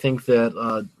 and I think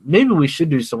that maybe we should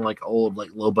do some like old, like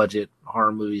low budget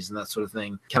horror movies and that sort of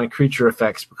thing, kind of creature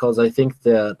effects, because I think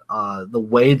that the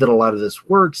way that a lot of this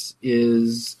works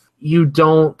is you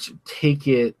don't take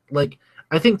it like.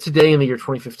 I think today in the year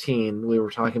 2015, we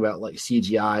were talking about like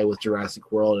CGI with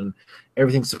Jurassic World, and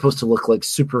everything's supposed to look like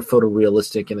super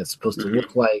photorealistic, and it's supposed to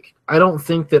look like. I don't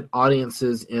think that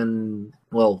audiences in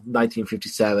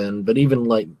 1957, but even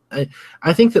like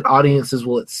I think that audiences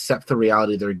will accept the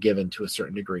reality they're given to a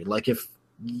certain degree. Like if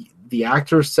the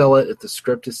actors sell it, if the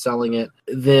script is selling it,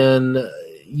 then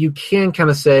you can kind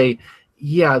of say,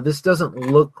 yeah, this doesn't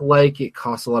look like it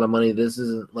costs a lot of money. This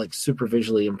isn't like super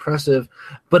visually impressive,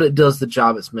 but it does the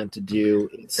job it's meant to do.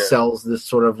 It sells this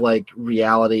sort of like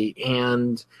reality.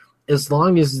 And as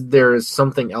long as there is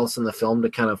something else in the film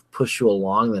to kind of push you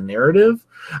along the narrative.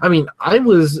 I mean, I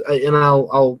was, and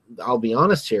I'll be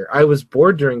honest here, I was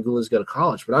bored during Ghoulies Go to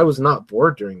College, but I was not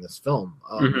bored during this film.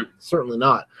 Certainly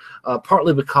not.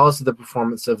 Partly because of the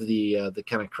performance of the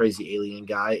kind of crazy alien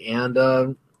guy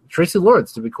and, Tracy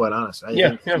Lords, to be quite honest.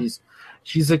 I think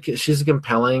she's a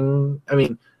compelling. I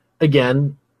mean,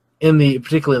 again,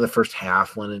 particularly in the first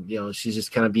half when she's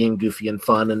just kind of being goofy and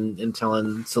fun and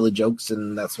telling silly jokes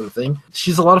and that sort of thing.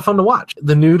 She's a lot of fun to watch.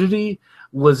 The nudity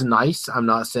was nice. I'm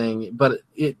not saying, but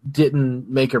it didn't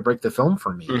make or break the film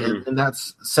for me, and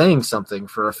that's saying something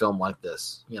for a film like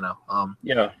this. The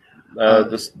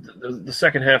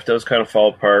second half does kind of fall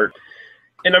apart.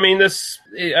 And I mean,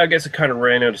 I guess it kind of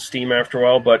ran out of steam after a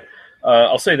while, but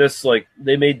I'll say this, like,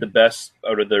 they made the best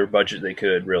out of their budget they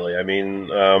could, really. I mean,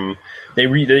 they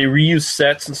reuse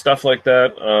sets and stuff like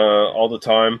that all the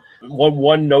time.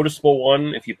 One noticeable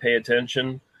one, if you pay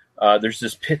attention, there's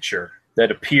this picture that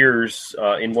appears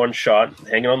in one shot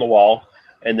hanging on the wall,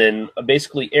 and then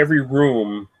basically every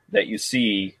room that you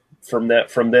see from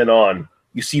then on,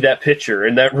 you see that picture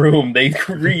in that room. They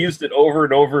reused it over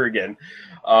and over again.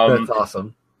 That's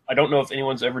awesome. I don't know if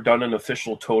anyone's ever done an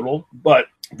official total, but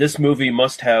this movie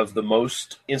must have the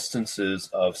most instances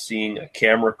of seeing a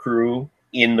camera crew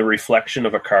in the reflection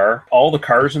of a car. All the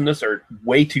cars in this are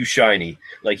way too shiny.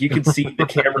 Like, you can see the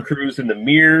camera crews in the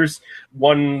mirrors.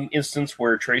 One instance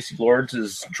where Tracy Lords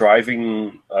is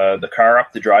driving the car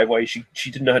up the driveway. She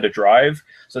didn't know how to drive,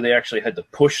 so they actually had to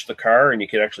push the car, and you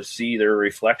could actually see their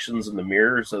reflections in the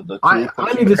mirrors of the crew.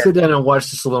 I need to sit down and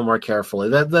watch this a little more carefully.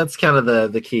 That's kind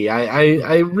of the key.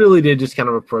 I really did just kind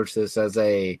of approach this as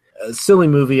a silly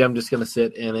movie. I'm just going to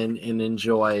sit and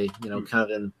enjoy, kind of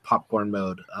in popcorn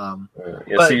mode.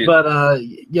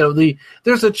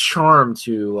 There's a charm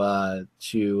to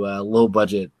low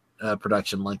budget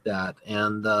production like that,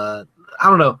 and I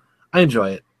don't know, I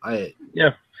enjoy it.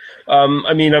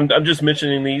 I mean, I'm just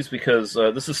mentioning these because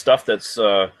this is stuff that's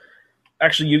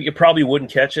actually you probably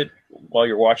wouldn't catch it while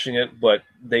you're watching it, but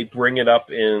they bring it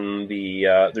up in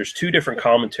the there's two different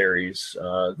commentaries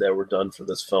that were done for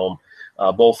this film.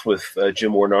 both with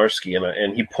Jim Wynorski,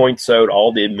 and he points out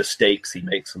all the mistakes he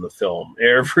makes in the film.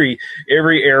 Every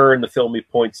error in the film he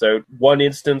points out. One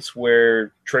instance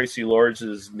where Tracy Lords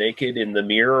is naked in the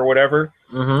mirror or whatever.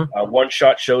 Mm-hmm. One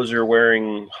shot shows her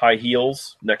wearing high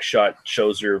heels. Next shot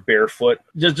shows her barefoot.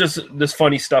 Just this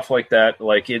funny stuff like that.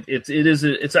 Like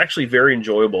it's actually very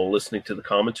enjoyable listening to the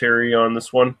commentary on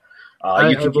this one.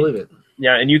 I believe it.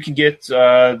 Yeah, and you can get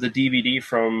the DVD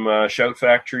from Shout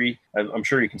Factory. I'm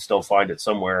sure you can still find it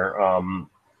somewhere.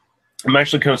 I'm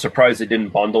actually kind of surprised they didn't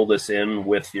bundle this in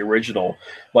with the original,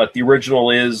 but the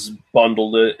original is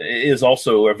bundled. It is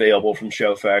also available from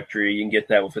Shout Factory. You can get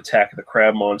that with Attack of the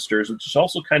Crab Monsters, which is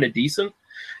also kind of decent,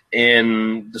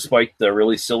 and despite the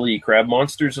really silly crab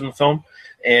monsters in the film.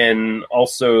 And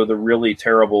also the really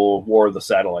terrible War of the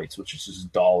Satellites, which is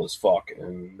just dull as fuck,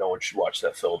 and no one should watch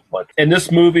that film. And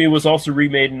this movie was also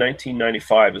remade in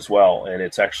 1995 as well, and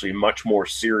it's actually much more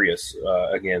serious.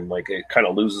 Again, like it kind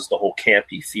of loses the whole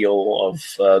campy feel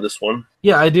of this one.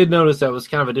 Yeah, I did notice that was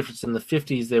kind of a difference. In the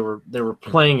 50s, they were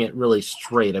playing it really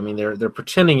straight. I mean, they're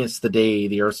pretending it's the day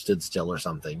the Earth stood still or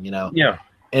something, you know? Yeah.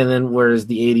 And then whereas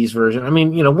the 80s version, I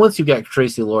mean, you know, once you've got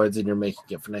Tracy Lords and you're making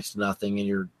it for next to nothing,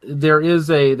 and there is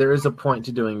a point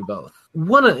to doing both.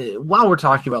 While we're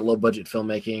talking about low budget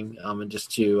filmmaking, and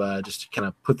just to kind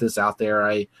of put this out there,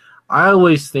 I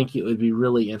always think it would be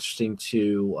really interesting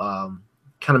to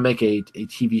kind of make a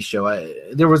TV show.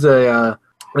 There was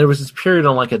this period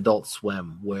on like Adult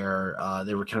Swim where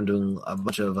they were kind of doing a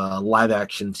bunch of live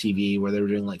action TV where they were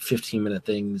doing like 15-minute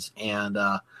things, and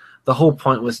the whole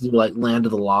point was to do like Land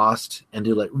of the Lost and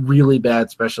do like really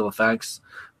bad special effects,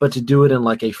 but to do it in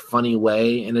like a funny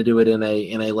way and to do it in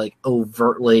a like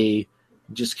overtly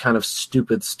just kind of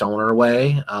stupid stoner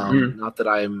way. Not that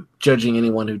I'm judging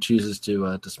anyone who chooses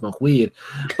to smoke weed,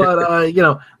 but you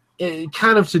know,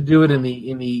 kind of to do it in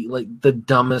the like the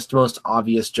dumbest, most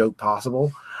obvious joke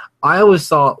possible. I always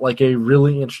thought like a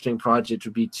really interesting project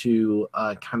would be to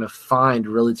kind of find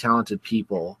really talented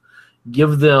people,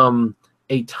 give them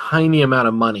a tiny amount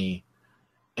of money,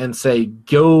 and say,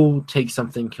 go take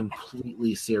something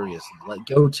completely serious. Like,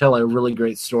 go tell a really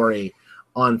great story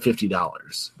on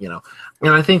 $50, you know?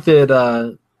 And I think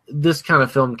that this kind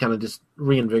of film kind of just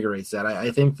reinvigorates that.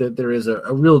 I think that there is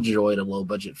a real joy to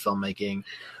low-budget filmmaking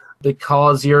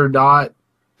because you're not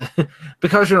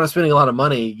spending a lot of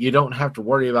money. You don't have to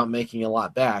worry about making a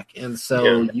lot back. And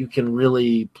so you can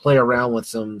really play around with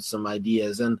some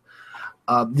ideas. And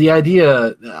the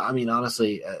idea, I mean,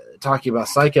 honestly, talking about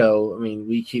Psycho, I mean,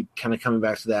 we keep kind of coming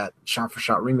back to that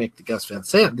shot-for-shot remake that Gus Van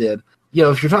Sant did. You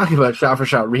know, if you're talking about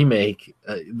shot-for-shot remake,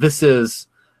 this is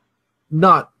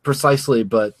not precisely,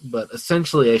 but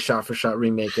essentially a shot-for-shot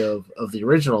remake of the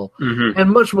original, and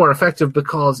much more effective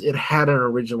because it had an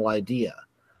original idea.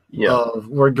 Of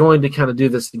we're going to kind of do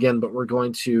this again, but we're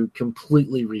going to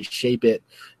completely reshape it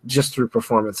just through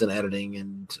performance and editing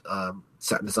and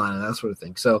set design and that sort of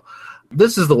thing. So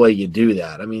this is the way you do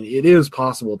that. I mean, it is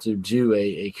possible to do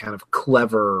a kind of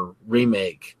clever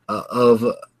remake of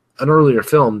an earlier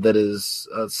film that is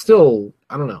still,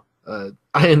 I don't know.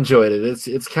 I enjoyed it.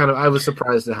 It's kind of, I was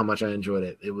surprised at how much I enjoyed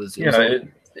it.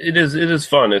 It is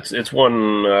fun. It's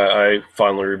one I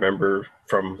fondly remember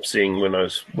from seeing when I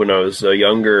was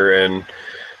younger, and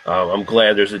I'm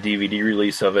glad there's a DVD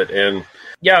release of it. And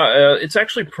it's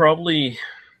actually probably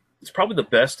the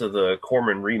best of the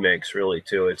Corman remakes, really,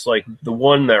 too. It's like the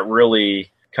one that really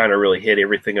hit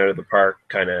everything out of the park,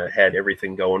 kind of had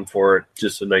everything going for it.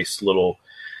 Just a nice little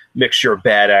mixture of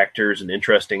bad actors and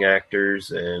interesting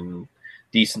actors and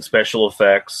decent special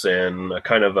effects and a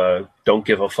kind of a don't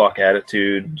give a fuck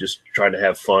attitude, just trying to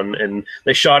have fun. And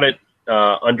they shot it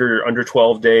under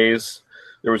 12 days.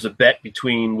 There was a bet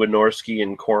between Wynorski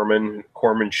and Corman.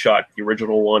 Corman shot the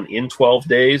original one in 12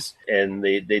 days, and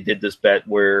they did this bet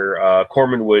where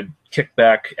Corman would kick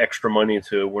back extra money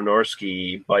to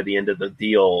Wynorski by the end of the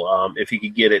deal if he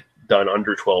could get it done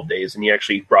under 12 days, and he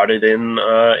actually brought it in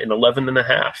 11 and a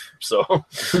half. So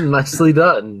nicely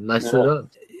done. Done.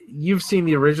 You've seen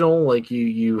the original, like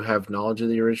you have knowledge of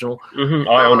the original.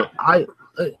 I own it.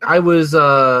 I was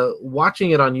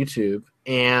watching it on YouTube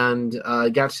and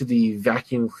got to the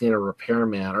vacuum cleaner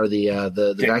repairman, or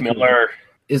the Dick vacuum. Miller.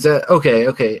 Is that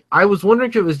okay? I was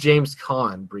wondering if it was James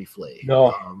Caan briefly.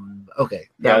 No. Okay.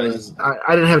 I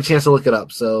didn't have a chance to look it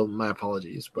up, so my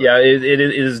apologies. But. Yeah, it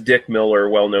is Dick Miller,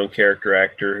 well-known character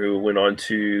actor who went on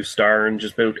to star in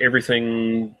just about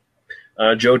everything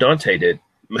Joe Dante did.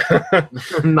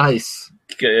 Nice.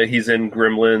 he's in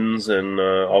Gremlins and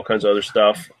all kinds of other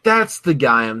stuff. That's the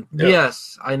guy. Yeah.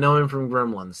 Yes, I know him from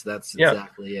Gremlins. That's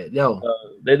exactly it. No,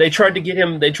 They tried to get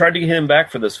him. They tried to get him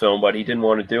back for this film, but he didn't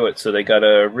want to do it. So they got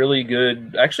a really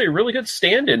good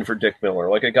stand-in for Dick Miller,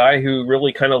 like a guy who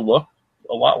really kind of looked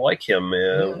a lot like him.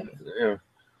 Yeah.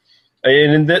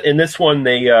 And in this one,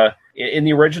 they in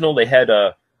the original they had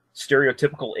a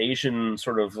stereotypical Asian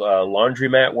sort of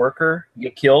laundromat worker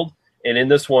get killed. And in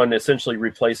this one, essentially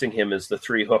replacing him is the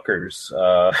three hookers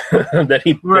that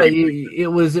he right. It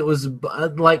was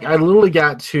like I literally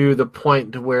got to the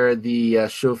point where the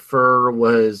chauffeur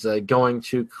was going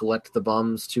to collect the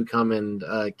bums to come and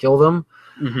kill them,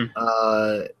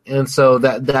 and so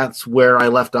that's where I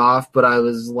left off. But I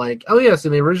was like, oh yes,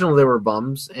 in the original they were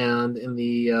bums, and in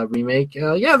the remake,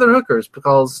 they're hookers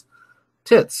because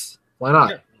tits. Why not?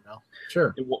 Yeah.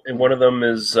 Sure. And one of them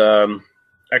is.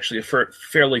 Actually, a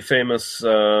fairly famous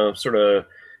sort of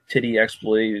titty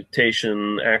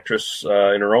exploitation actress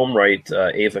in her own right,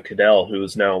 Ava Cadell, who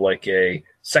is now like a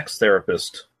sex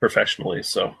therapist professionally.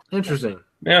 So interesting.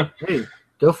 Yeah. Hey,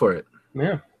 go for it.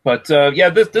 Yeah. But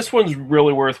this one's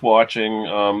really worth watching.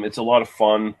 It's a lot of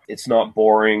fun. It's not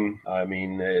boring. I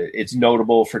mean, it's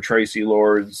notable for Tracy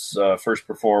Lord's first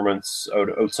performance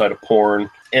outside of porn,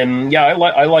 and yeah,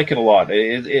 I like it a lot.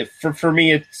 For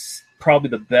me, it's probably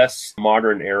the best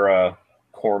modern era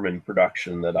Corman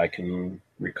production that I can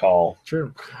recall.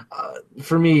 Sure.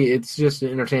 For me, it's just an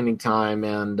entertaining time,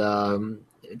 and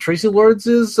Tracy Lords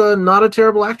is not a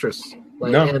terrible actress.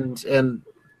 No. And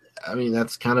I mean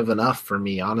that's kind of enough for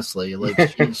me, honestly.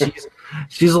 Like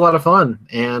she's a lot of fun,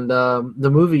 and the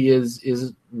movie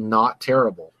is not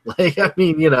terrible. Like I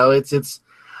mean, it's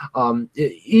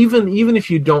even if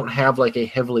you don't have like a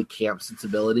heavily camp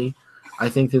sensibility, I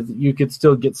think that you could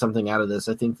still get something out of this.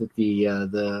 I think that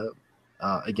the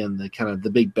kind of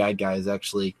the big bad guy is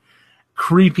actually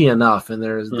creepy enough, and they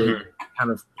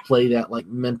kind of play that like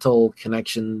mental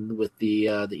connection with the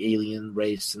alien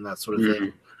race and that sort of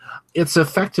thing. It's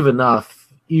effective enough,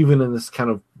 even in this kind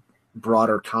of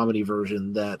broader comedy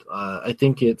version, that I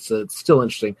think it's still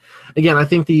interesting. Again, I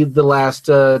think the last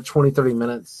 20-30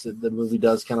 minutes the movie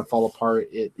does kind of fall apart.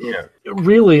 It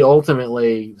really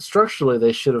ultimately structurally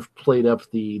they should have played up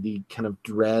the kind of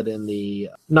dread and the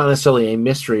not necessarily a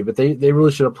mystery, but they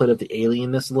really should have played up the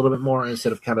alienness a little bit more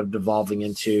instead of kind of devolving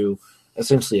into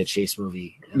essentially a chase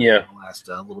movie in the last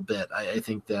little bit. I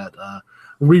think that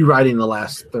rewriting the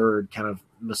last third, kind of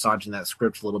massaging that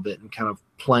script a little bit and kind of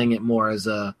playing it more as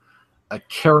a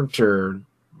character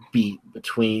beat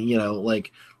between,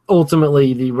 like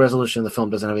ultimately the resolution of the film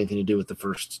doesn't have anything to do with the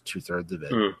first 2/3 of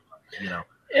it.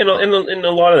 And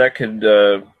a lot of that could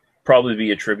probably be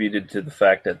attributed to the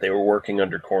fact that they were working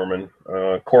under Corman.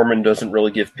 Corman doesn't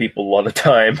really give people a lot of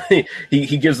time.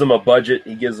 he gives them a budget.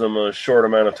 He gives them a short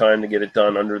amount of time to get it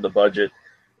done under the budget,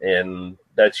 and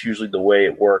that's usually the way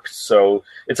it works. So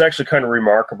it's actually kind of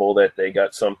remarkable that they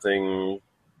got something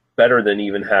better than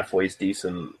even halfway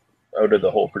decent out of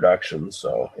the whole production.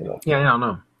 So, Yeah, I don't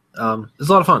know. It's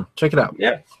a lot of fun. Check it out.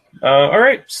 Yeah. All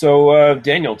right. So,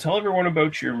 Daniel, tell everyone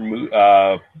about your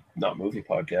not movie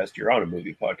podcast. You're on a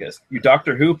movie podcast. Your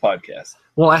Doctor Who podcast.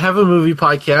 Well, I have a movie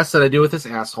podcast that I do with this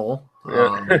asshole.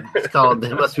 It's called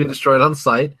They Must Be Destroyed on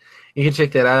Sight. You can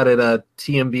check that out at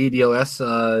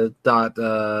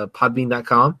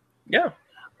tmbdos.podbean.com. Yeah.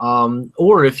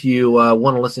 Or if you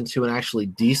want to listen to an actually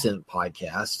decent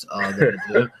podcast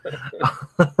that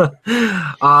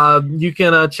I do, you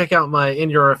can check out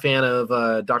and you're a fan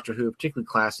of Doctor Who, particularly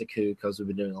Classic Who, because we've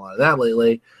been doing a lot of that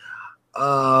lately.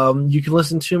 You can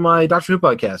listen to my Doctor Who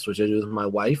podcast, which I do with my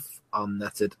wife.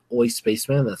 That's at Oi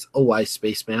Spaceman. That's OI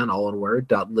Spaceman, all in word,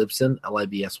 .libsyn,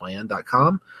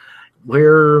 LIBSYN.com,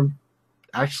 where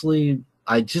actually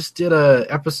I just did a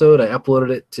episode. I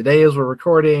uploaded it today as we're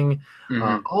recording,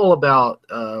 all about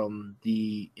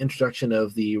the introduction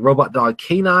of the robot dog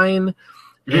K9.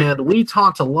 And we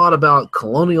talked a lot about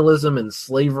colonialism and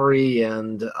slavery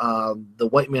and the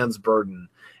white man's burden.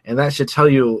 And that should tell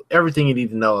you everything you need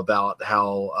to know about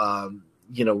how,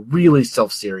 really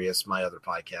self-serious my other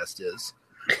podcast is.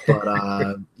 But,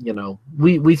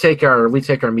 we take our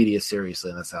media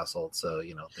seriously in this household. So, there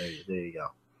you go.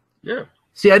 Yeah.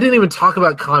 See, I didn't even talk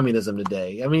about communism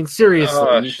today. I mean,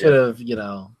 seriously, you should have, you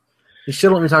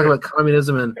should let me talk about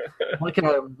communism and what could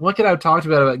I have talked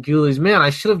about Ghoulies? Man, I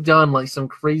should have done like some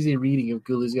crazy reading of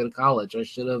Ghoulies Go to College. I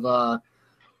should have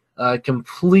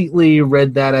completely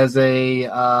read that as a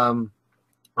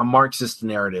Marxist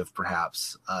narrative,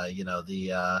 perhaps.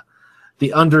 The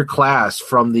underclass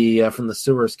from the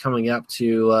sewers coming up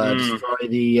to destroy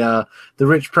the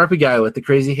rich preppy guy with the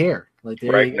crazy hair. Like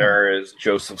there you go. Ragnar is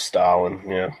Joseph Stalin.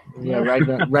 Yeah. Yeah,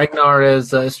 Ragnar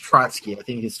is Trotsky. I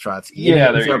think he's Trotsky. Yeah,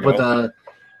 And there you go. With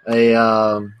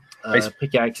Ice-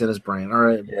 pickaxe in his brain,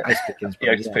 or Yeah. ice pick in his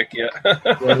brain. Ice pick, yeah.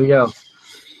 There we go.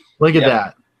 Look at Yeah.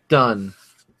 that. Done.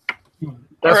 That's All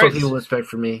what right. people expect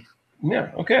from me.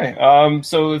 Yeah, okay.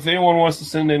 So if anyone wants to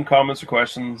send in comments or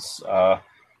questions,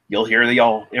 you'll hear the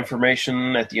all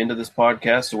information at the end of this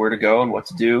podcast, where to go and what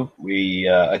to do. We,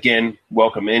 again,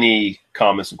 welcome any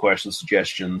comments and questions,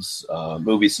 suggestions,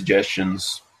 movie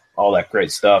suggestions, all that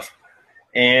great stuff.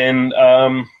 And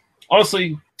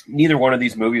honestly, neither one of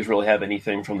these movies really have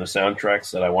anything from the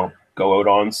soundtracks that I want to go out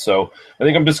on. So I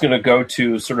think I'm just going to go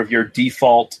to sort of your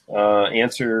default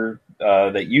answer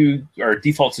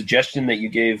default suggestion that you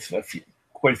gave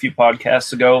quite a few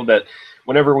podcasts ago, that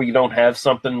whenever we don't have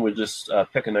something, we just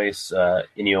pick a nice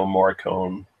Ennio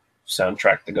Morricone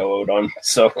soundtrack to go out on.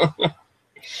 So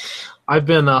I've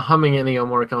been humming Ennio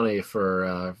Morricone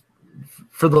for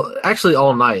actually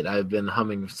all night. I've been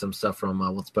humming some stuff from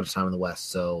Once Upon a Time in the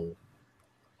West. So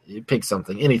you pick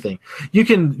something, anything. You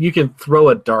can throw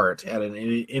a dart at an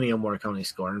Ennio Morricone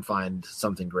score and find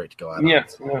something great to go out on.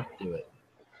 So do it.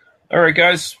 All right,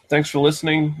 guys. Thanks for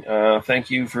listening.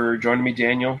 Thank you for joining me,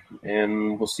 Daniel.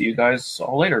 And we'll see you guys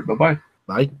all later. Bye-bye.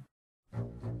 Bye.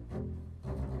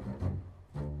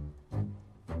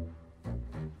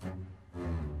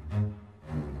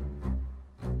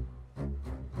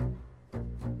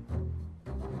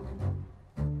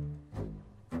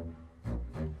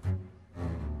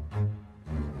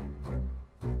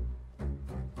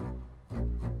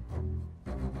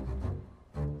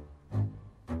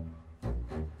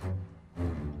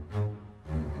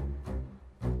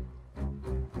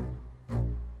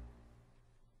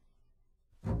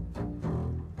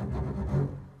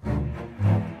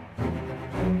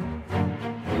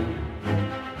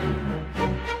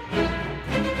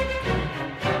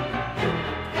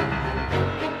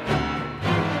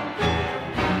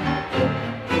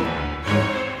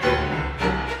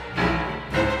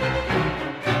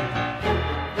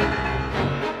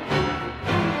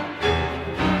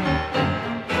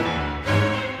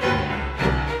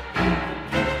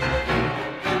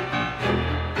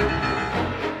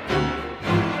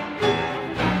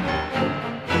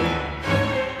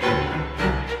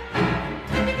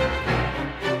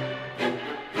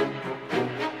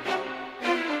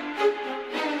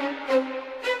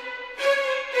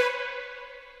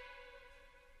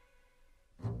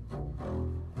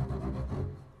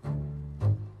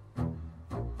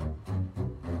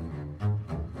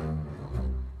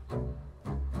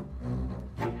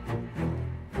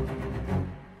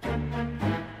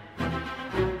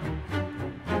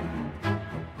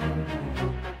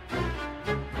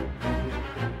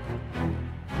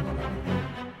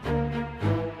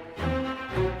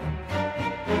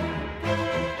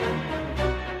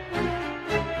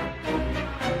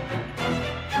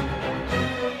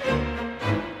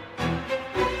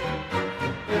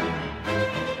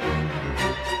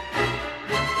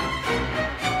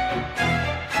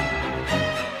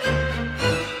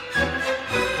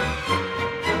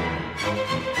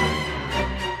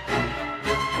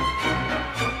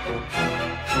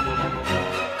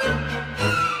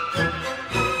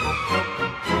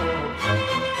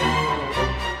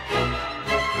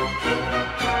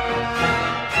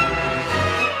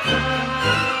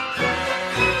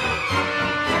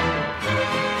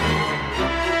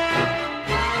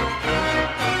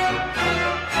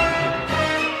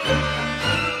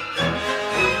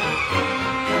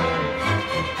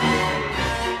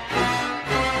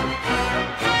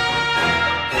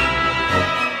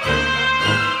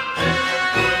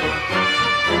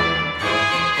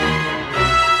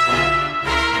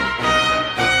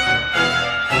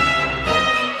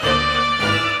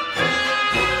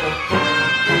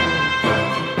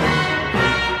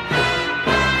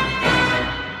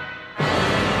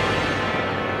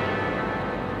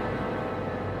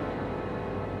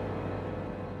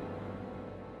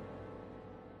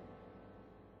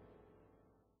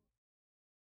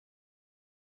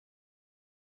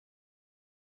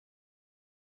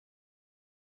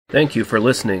 Thank you for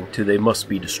listening to They Must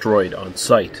Be Destroyed on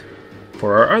Sight.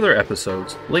 For our other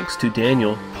episodes, links to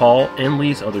Daniel, Paul, and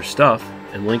Lee's other stuff,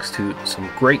 and links to some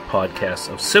great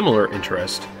podcasts of similar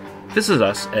interest, visit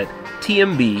us at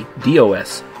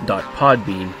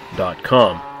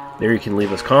tmbdos.podbean.com. There you can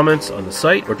leave us comments on the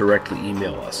site or directly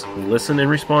email us. We listen and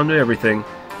respond to everything.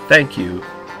 Thank you.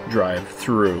 Drive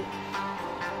through.